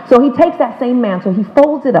rain. So he takes that same mantle, he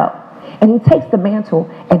folds it up, and he takes the mantle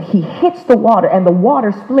and he hits the water, and the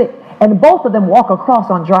water split, and both of them walk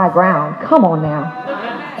across on dry ground. Come on now.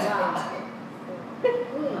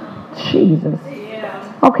 Jesus.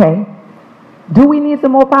 Okay. Do we need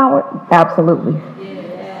some more power? Absolutely.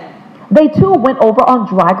 They too went over on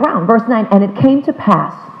dry ground. Verse 9, and it came to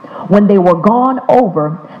pass when they were gone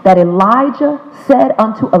over that Elijah said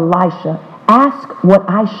unto Elisha, Ask what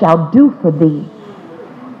I shall do for thee.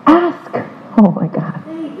 Ask. Oh my God.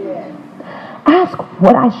 Ask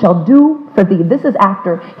what I shall do for thee. This is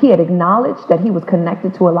after he had acknowledged that he was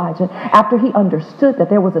connected to Elijah, after he understood that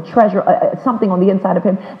there was a treasure, something on the inside of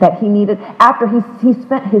him that he needed, after he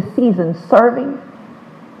spent his season serving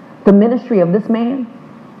the ministry of this man.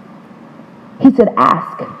 He said,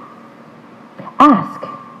 ask, ask,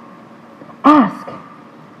 ask.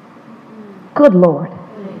 Good Lord,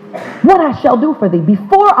 what I shall do for thee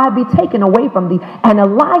before I be taken away from thee. And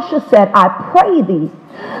Elisha said, I pray thee,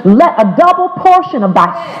 let a double portion of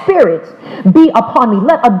thy spirit be upon me.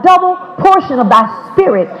 Let a double portion of thy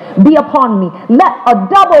spirit be upon me. Let a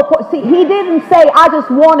double see, he didn't say, I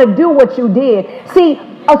just want to do what you did. See,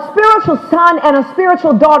 a spiritual son and a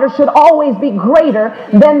spiritual daughter should always be greater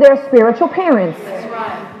than their spiritual parents.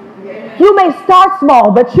 You may start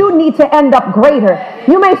small, but you need to end up greater.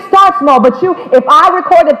 You may start small, but if I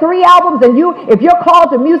recorded 3 albums, and if you're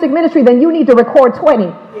called to music ministry, then you need to record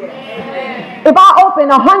 20. If I open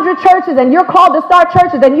 100 churches and you're called to start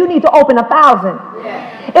churches, then you need to open 1,000.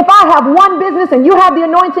 If I have one business and you have the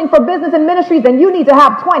anointing for business and ministries, then you need to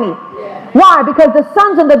have 20. Why? Because the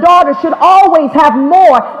sons and the daughters should always have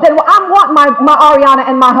more than I want my Ariana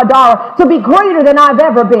and my Hadara to be greater than I've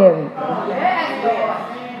ever been.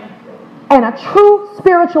 And a true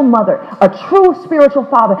spiritual mother, a true spiritual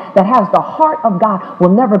father that has the heart of God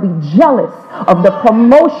will never be jealous of the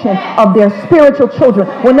promotion of their spiritual children,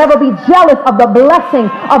 will never be jealous of the blessing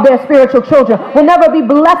of their spiritual children, will never be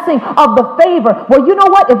blessing of the favor. Well, you know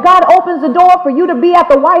what? If God opens the door for you to be at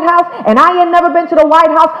the White House and I ain't never been to the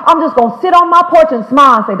White House, I'm just going to sit on my porch and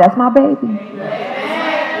smile and say, that's my baby.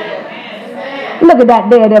 Look at that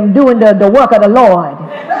there, them doing the work of the Lord.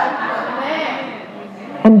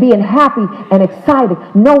 And being happy and excited,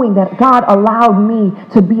 knowing that God allowed me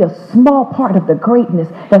to be a small part of the greatness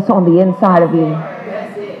that's on the inside of you.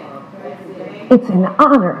 It's an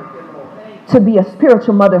honor to be a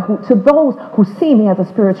spiritual mother to those who see me as a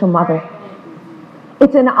spiritual mother.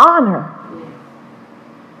 It's an honor.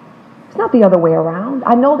 It's not the other way around.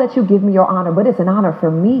 I know that you give me your honor, but it's an honor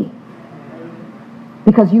for me.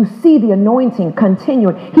 Because you see the anointing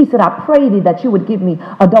continuing. He said, I pray thee that you would give me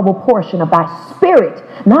a double portion of thy spirit,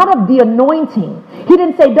 not of the anointing. He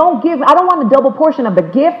didn't say, I don't want a double portion of the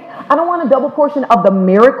gift. I don't want a double portion of the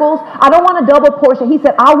miracles. I don't want a double portion. He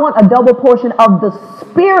said, I want a double portion of the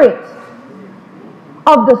spirit.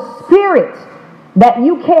 Of the spirit that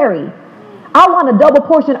you carry. I want a double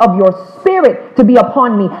portion of your spirit to be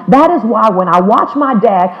upon me. That is why when I watch my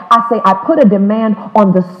dad, I say I put a demand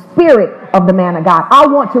on the spirit of the man of God. I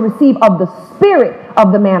want to receive of the spirit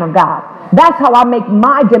of the man of God. That's how I make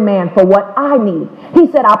my demand for what I need. He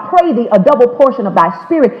said, I pray thee a double portion of thy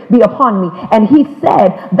spirit be upon me. And he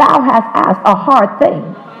said, thou hast asked a hard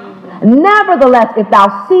thing. Nevertheless, if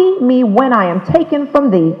thou see me when I am taken from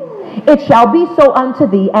thee, it shall be so unto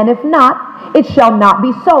thee, and if not, it shall not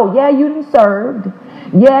be so. Yeah, you done served.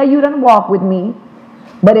 Yeah, you done walked with me.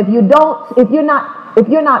 But if you're not in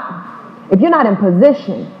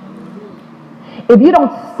position, if you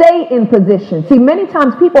don't stay in position, see, many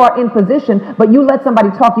times people are in position, but you let somebody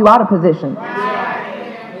talk you out of position.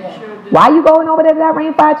 Why are you going over there to that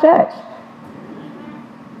Rainfire Church?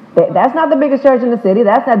 That's not the biggest church in the city.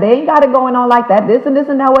 They ain't got it going on like that. This and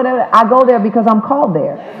that, whatever. I go there because I'm called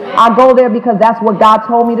there. I go there because that's what God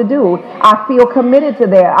told me to do. I feel committed to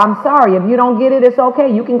there. I'm sorry. If you don't get it, it's okay.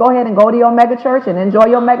 You can go ahead and go to your mega church and enjoy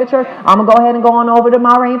your mega church. I'm going to go ahead and go on over to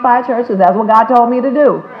my Rainfire Church because that's what God told me to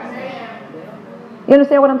do. You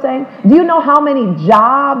understand what I'm saying? Do you know how many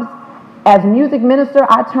jobs as music minister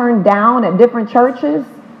I turned down at different churches?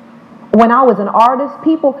 When I was an artist,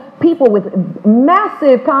 people with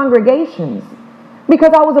massive congregations,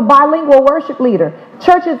 because I was a bilingual worship leader.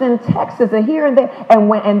 Churches in Texas and here and there,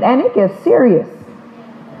 and it gets serious.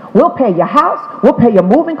 We'll pay your house, we'll pay your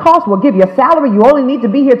moving costs, we'll give you a salary. You only need to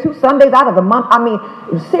be here 2 Sundays out of the month. I mean,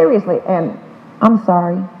 seriously. And I'm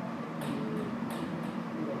sorry.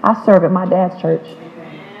 I serve at my dad's church.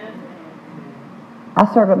 I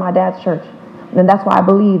serve at my dad's church. And that's why I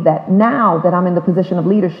believe that now that I'm in the position of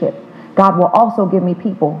leadership, God will also give me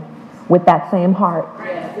people with that same heart.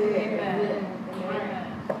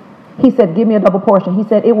 He said, give me a double portion. He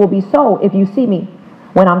said, it will be so if you see me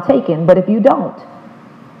when I'm taken, but if you don't,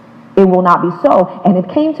 it will not be so. And it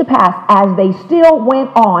came to pass as they still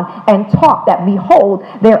went on and talked that, behold,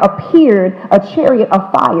 there appeared a chariot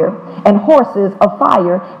of fire and horses of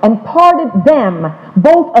fire and parted them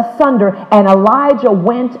both asunder, and Elijah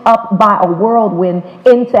went up by a whirlwind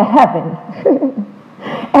into heaven.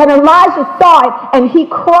 And Elijah saw it, and he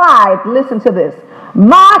cried, listen to this,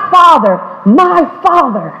 my father,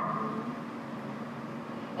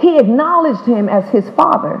 He acknowledged him as his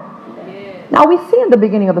father. Now we see in the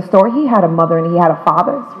beginning of the story, he had a mother and he had a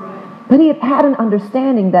father. But he had an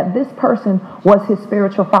understanding that this person was his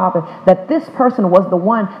spiritual father, that this person was the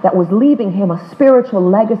one that was leaving him a spiritual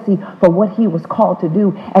legacy for what he was called to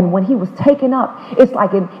do. And when he was taken up, it's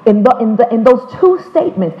like in those two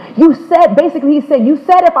statements, you said, basically he said, you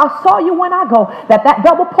said if I saw you when I go, that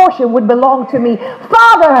double portion would belong to me.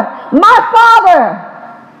 Father, my father.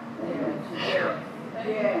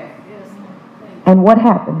 And what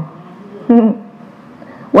happened?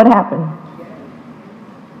 What happened?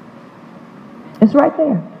 It's right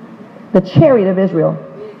there. The chariot of Israel,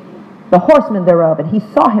 the horsemen thereof, and he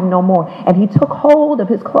saw him no more. And he took hold of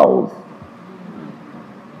his clothes.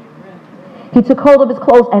 He took hold of his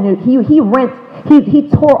clothes and he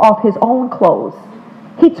tore off his own clothes.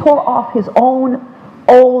 He tore off his own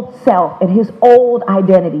old self and his old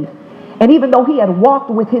identity. And even though he had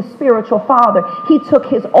walked with his spiritual father, he took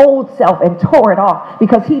his old self and tore it off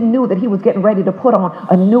because he knew that he was getting ready to put on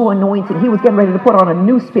a new anointing. He was getting ready to put on a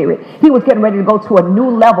new spirit. He was getting ready to go to a new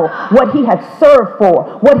level. What he had served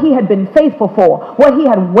for, what he had been faithful for, what he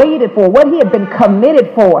had waited for, what he had been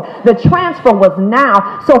committed for. The transfer was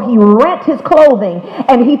now. So he rent his clothing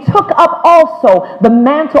and he took up also the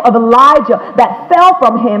mantle of Elijah that fell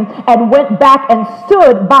from him and went back and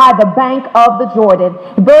stood by the bank of the Jordan.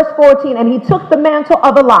 Verse 14. And he took the mantle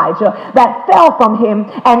of Elijah that fell from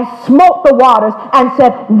him and smote the waters and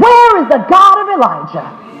said, where is the God of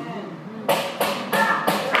Elijah?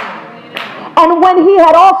 And when he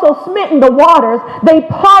had also smitten the waters, they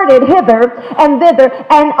parted hither and thither,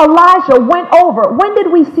 and Elijah went over. When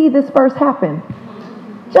did we see this verse happen?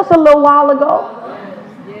 Just a little while ago,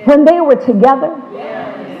 when they were together.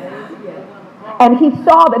 And he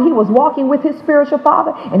saw that he was walking with his spiritual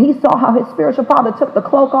father. And he saw how his spiritual father took the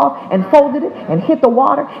cloak off and folded it and hit the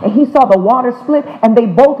water. And he saw the water split. And they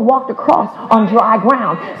both walked across on dry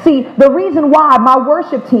ground. See, the reason why my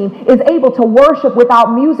worship team is able to worship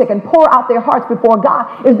without music and pour out their hearts before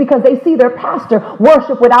God is because they see their pastor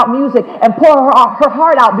worship without music and pour her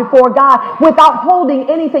heart out before God without holding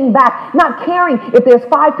anything back, not caring if there's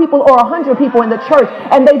 5 people or 100 people in the church.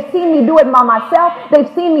 And they've seen me do it by myself. They've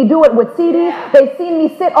seen me do it with CDs. They've seen me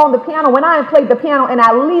sit on the piano when I have played the piano in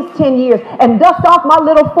at least 10 years and dust off my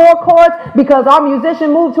little 4 chords because our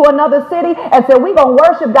musician moved to another city and said, we're going to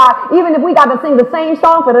worship God even if we got to sing the same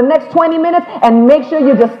song for the next 20 minutes and make sure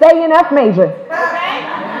you just stay in F major.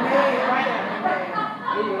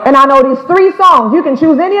 And I know these 3 songs. You can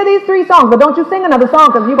choose any of these 3 songs, but don't you sing another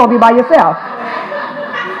song because you're going to be by yourself.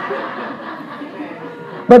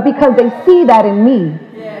 But because they see that in me,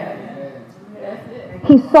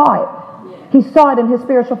 he saw it. He saw it in his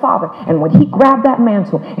spiritual father. And when he grabbed that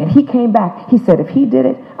mantle and he came back, he said, if he did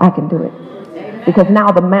it, I can do it. Because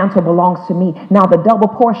now the mantle belongs to me. Now the double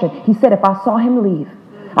portion. He said, if I saw him leave,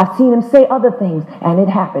 I seen him say other things and it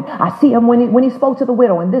happened. I see him when he spoke to the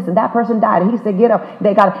widow and this and that person died. And he said, get up.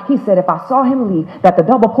 They got it. He said, if I saw him leave, that the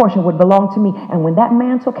double portion would belong to me. And when that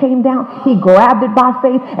mantle came down, he grabbed it by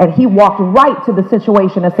faith and he walked right to the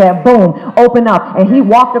situation and said, boom, open up. And he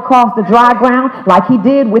walked across the dry ground like he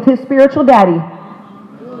did with his spiritual daddy.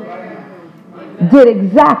 Did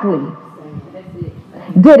exactly.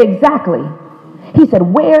 He said,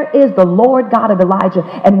 where is the Lord God of Elijah?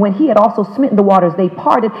 And when he had also smitten the waters, they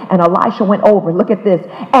parted and Elisha went over. Look at this.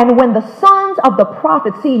 And when the sons of the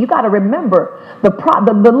prophets, see, you got to remember the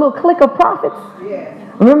little clique of prophets.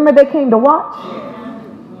 Remember they came to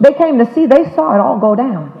watch? They came to see. They saw it all go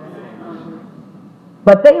down.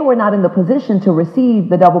 But they were not in the position to receive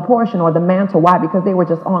the double portion or the mantle. Why? Because they were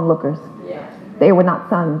just onlookers. They were not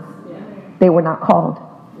sons. They were not called.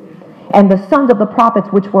 And the sons of the prophets,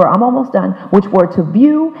 which were, I'm almost done, which were to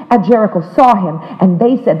view at Jericho, saw him. And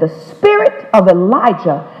they said, the spirit of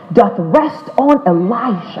Elijah doth rest on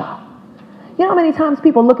Elisha. You know how many times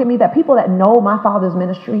people look at me, that people that know my father's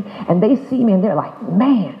ministry, and they see me and they're like,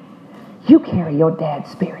 man, you carry your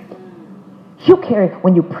dad's spirit. You carry,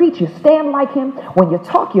 when you preach, you stand like him. When you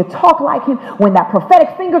talk like him. When that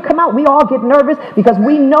prophetic finger come out, we all get nervous because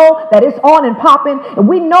we know that it's on and popping. And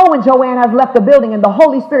we know when Joann has left the building and the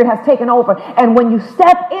Holy Spirit has taken over. And when you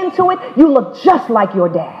step into it, you look just like your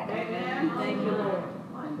dad. Amen. Thank you, Lord.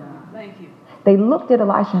 Thank you. They looked at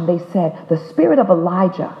Elisha and they said, the spirit of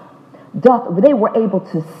Elijah they were able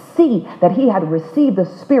to see that he had received the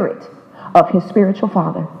spirit of his spiritual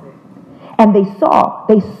father. And they saw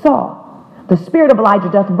the spirit of Elijah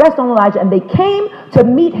doth rest on Elijah, and they came to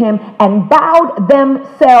meet him and bowed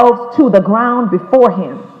themselves to the ground before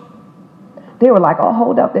him. They were like, oh,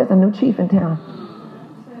 hold up, there's a new chief in town.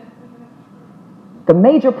 The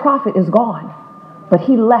major prophet is gone, but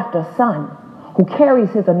he left a son who carries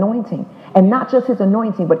his anointing. And not just his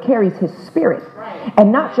anointing, but carries his spirit.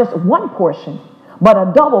 And not just one portion, but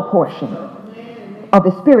a double portion of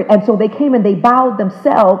the spirit. And so they came and they bowed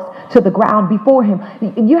themselves to the ground before him.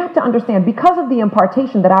 You have to understand, because of the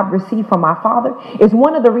impartation that I've received from my Father is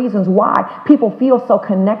one of the reasons why people feel so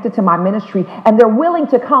connected to my ministry, and they're willing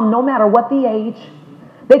to come no matter what the age.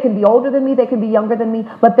 They can be older than me, they can be younger than me,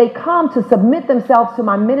 but they come to submit themselves to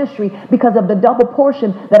my ministry because of the double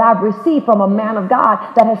portion that I've received from a man of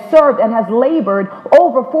God that has served and has labored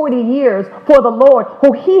over 40 years for the Lord,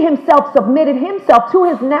 who he himself submitted himself to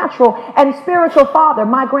his natural and spiritual father,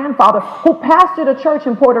 my grandfather, who pastored a church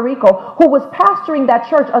in Puerto Rico, who was pastoring that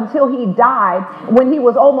church until he died when he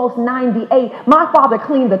was almost 98. My father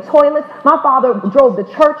cleaned the toilets. My father drove the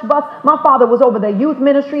church bus. My father was over the youth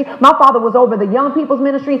ministry. My father was over the young people's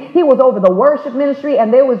ministry. He was over the worship ministry,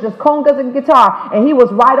 and there was just congas and guitar, and he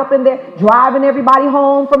was right up in there driving everybody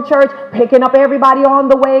home from church, picking up everybody on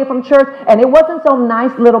the way from church. And it wasn't some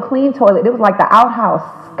nice little clean toilet. It was like the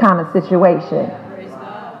outhouse kind of situation.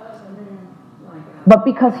 But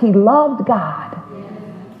because he loved God,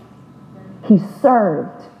 he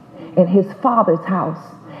served in his father's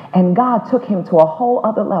house, and God took him to a whole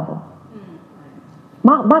other level.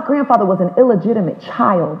 My grandfather was an illegitimate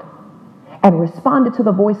child and responded to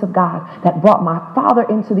the voice of God that brought my father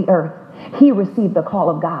into the earth. He received the call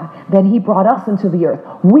of God. Then he brought us into the earth.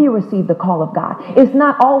 We received the call of God. It's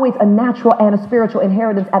not always a natural and a spiritual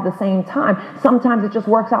inheritance at the same time. Sometimes it just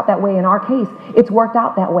works out that way. In our case, it's worked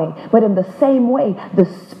out that way. But in the same way, the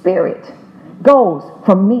Spirit goes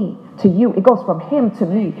from me to you. It goes from him to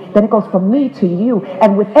me. Then it goes from me to you.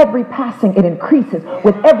 And with every passing, it increases.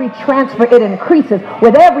 With every transfer, it increases.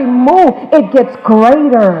 With every move, it gets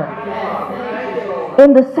greater.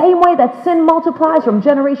 In the same way that sin multiplies from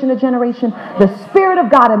generation to generation, the Spirit of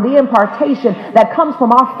God and the impartation that comes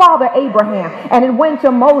from our father Abraham, and it went to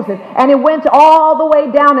Moses, and it went all the way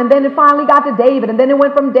down, and then it finally got to David, and then it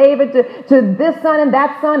went from David to this son and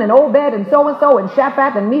that son, and Obed, and so, and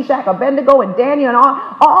Shaphat, and Meshach, Abednego, and Daniel, and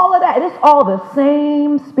all of that. It's all the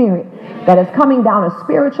same Spirit that is coming down a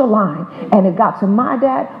spiritual line, and it got to my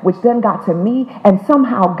dad, which then got to me, and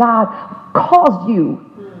somehow God caused you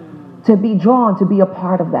to be drawn to be a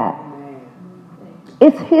part of that.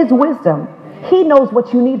 It's his wisdom. He knows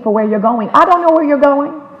what you need for where you're going. I don't know where you're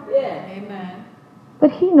going. Yeah. Amen. But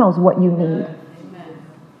he knows what you need. Amen.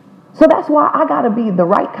 So that's why I got to be the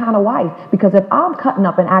right kind of wife. Because if I'm cutting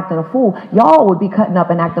up and acting a fool, y'all would be cutting up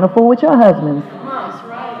and acting a fool with your husbands. That's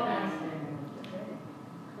right.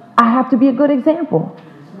 I have to be a good example.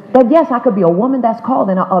 That yes, I could be a woman that's called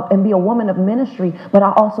and be a woman of ministry, but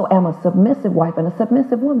I also am a submissive wife and a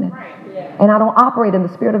submissive woman. Right. Yeah. And I don't operate in the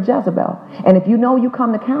spirit of Jezebel. And if you know you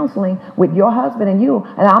come to counseling with your husband and you,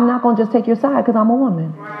 and I'm not going to just take your side because I'm a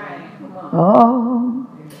woman. Right. Oh.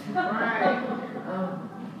 Right.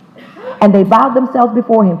 And they bowed themselves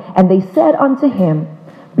before him, and they said unto him,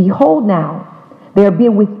 Behold now, there be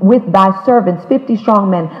with thy servants 50 strong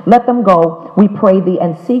men. Let them go, we pray thee,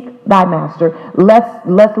 and seek thy master.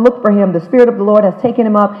 Let's look for him. The Spirit of the Lord has taken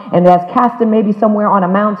him up and has cast him maybe somewhere on a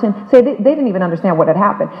mountain. Say they didn't even understand what had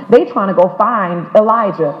happened. They trying to go find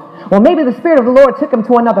Elijah. Well, maybe the Spirit of the Lord took him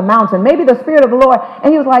to another mountain. Maybe the Spirit of the Lord,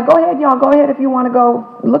 and he was like, go ahead, y'all, go ahead if you want to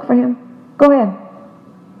go look for him. Go ahead.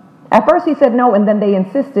 At first he said no, and then they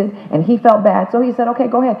insisted, and he felt bad. So he said, okay,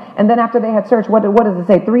 go ahead. And then after they had searched, what does it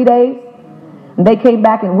say, 3 days? And they came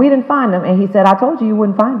back and we didn't find them. And he said, I told you you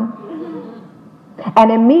wouldn't find them. And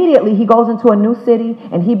immediately he goes into a new city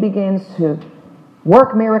and he begins to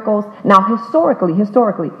work miracles. Now, historically,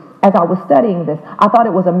 as I was studying this, I thought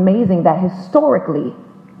it was amazing that historically,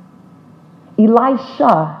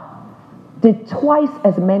 Elisha did twice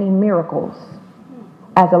as many miracles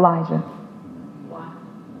as Elijah.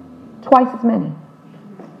 Twice as many.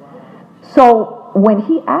 So when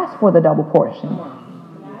he asked for the double portion,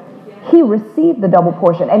 he received the double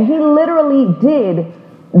portion, and he literally did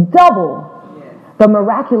double the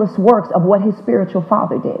miraculous works of what his spiritual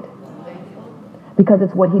father did. Because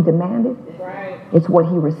it's what he demanded. It's what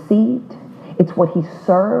he received. It's what he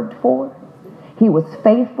served for. He was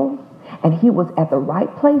faithful, and he was at the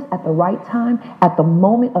right place at the right time at the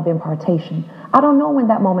moment of impartation. I don't know when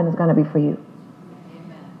that moment is going to be for you.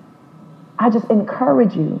 I just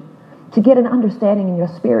encourage you to get an understanding in your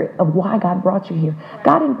spirit of why God brought you here.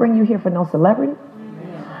 God didn't bring you here for no celebrity.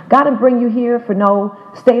 God didn't bring you here for no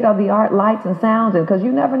state-of-the-art lights and sounds, and because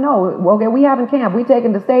you never know. Okay, we having camp. We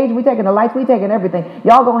taking the stage. We taking the lights. We taking everything.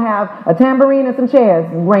 Y'all gonna have a tambourine and some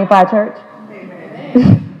chairs in Rainfire Church.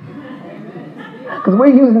 Because we're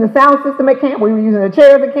using the sound system at camp. We were using the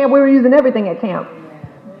chairs at camp. We were using everything at camp.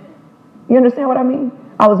 You understand what I mean?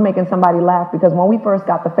 I was making somebody laugh because when we first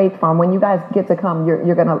got the Faith Farm, when you guys get to come,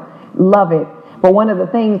 you're going to love it. But one of the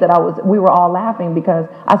things that we were all laughing because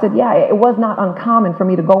I said, yeah, it was not uncommon for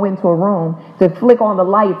me to go into a room, to flick on the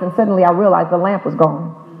lights, and suddenly I realized the lamp was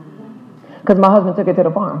gone because my husband took it to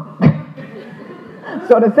the farm.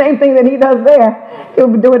 So the same thing that he does there,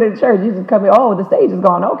 he'll do it in church. You just come in, oh, the stage is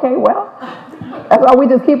gone. Okay, well, that's why we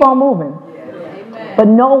just keep on moving. But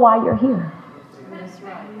know why you're here.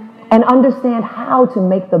 And understand how to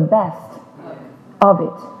make the best of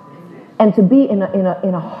it. And to be in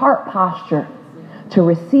a heart posture to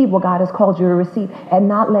receive what God has called you to receive. And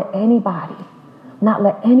not let anybody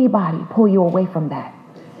pull you away from that.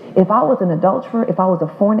 If I was an adulterer, if I was a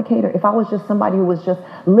fornicator, if I was just somebody who was just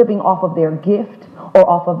living off of their gift or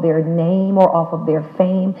off of their name or off of their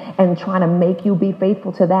fame and trying to make you be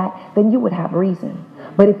faithful to that, then you would have reason.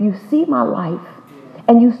 But if you see my life,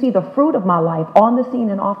 and you see the fruit of my life on the scene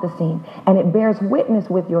and off the scene, and it bears witness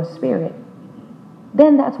with your spirit,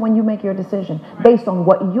 then that's when you make your decision based on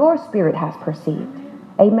what your spirit has perceived.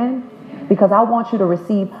 Amen? Because I want you to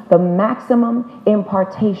receive the maximum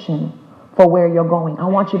impartation for where you're going. I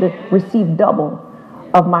want you to receive double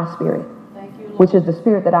of my spirit, which is the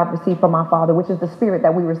spirit that I've received from my father, which is the spirit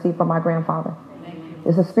that we received from my grandfather.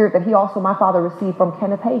 It's a spirit that my father received from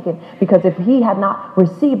Kenneth Hagin. Because if he had not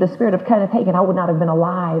received the spirit of Kenneth Hagin, I would not have been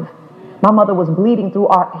alive. My mother was bleeding through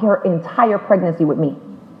her entire pregnancy with me.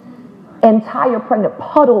 Entire pregnant,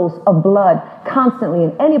 puddles of blood constantly.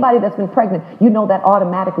 And anybody that's been pregnant, you know that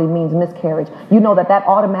automatically means miscarriage. You know that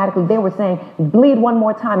automatically, they were saying, bleed one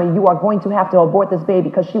more time and you are going to have to abort this baby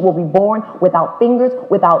because she will be born without fingers,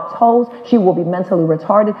 without toes. She will be mentally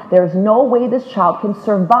retarded. There is no way this child can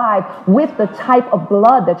survive with the type of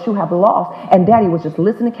blood that you have lost. And Daddy was just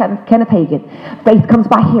listening to Kenneth Hagin. Faith comes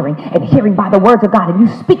by hearing, and hearing by the words of God. And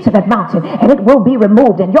you speak to that mountain and it will be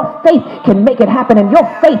removed. And your faith can make it happen. And your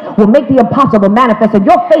faith will make the impossible manifest. And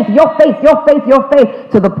your faith,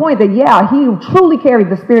 to the point that, yeah, he truly carried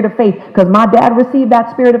the spirit of faith because my dad received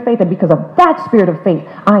that spirit of faith. And because of that spirit of faith,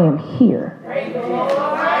 I am here.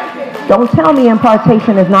 Don't tell me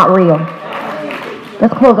impartation is not real.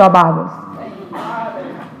 Let's close our Bibles.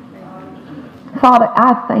 Father,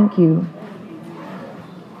 I thank you.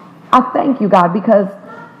 I thank you, God, because,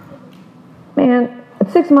 man,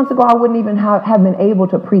 6 months ago, I wouldn't even have been able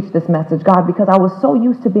to preach this message, God, because I was so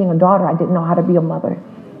used to being a daughter, I didn't know how to be a mother.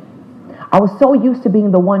 I was so used to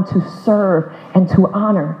being the one to serve and to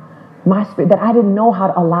honor my spirit that I didn't know how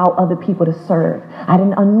to allow other people to serve. I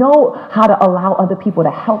didn't know how to allow other people to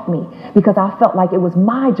help me because I felt like it was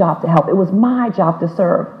my job to help. It was my job to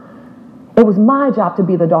serve. It was my job to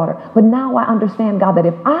be the daughter. But now I understand, God, that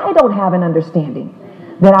if I don't have an understanding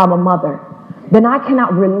that I'm a mother, then I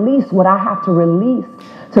cannot release what I have to release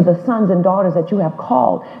to the sons and daughters that you have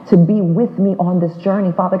called to be with me on this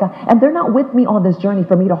journey, Father God. And they're not with me on this journey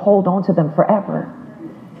for me to hold on to them forever.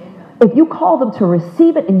 If you call them to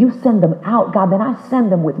receive it and you send them out, God, then I send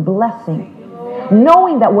them with blessing.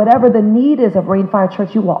 Knowing that whatever the need is of Rainfire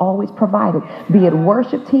Church, you will always provide it. Be it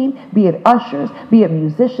worship team, be it ushers, be it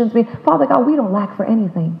musicians. Father God, we don't lack for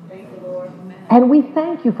anything. And we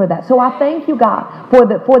thank you for that. So I thank you, God, for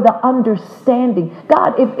the understanding.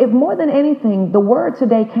 God, if more than anything, the word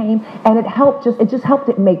today came and it just helped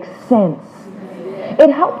it make sense. It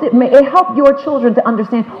helped your children to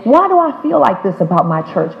understand, why do I feel like this about my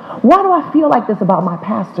church? Why do I feel like this about my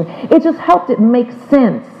pastor? It just helped it make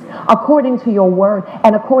sense according to your word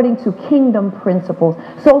and according to kingdom principles.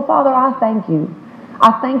 So, Father, I thank you.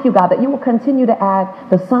 I thank you, God, that you will continue to add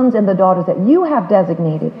the sons and the daughters that you have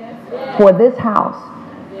designated for this house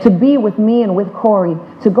to be with me and with Corey,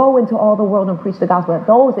 to go into all the world and preach the gospel, that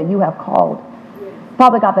those that you have called,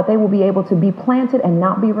 Father God, that they will be able to be planted and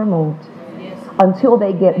not be removed until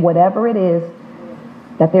they get whatever it is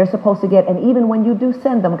that they're supposed to get. And even when you do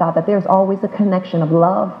send them, God, that there's always a connection of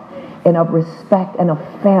love and of respect and of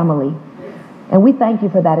family. And we thank you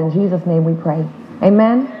for that. In Jesus' name we pray.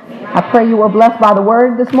 Amen. I pray you were blessed by the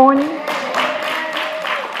word this morning.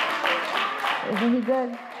 Isn't he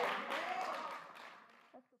good?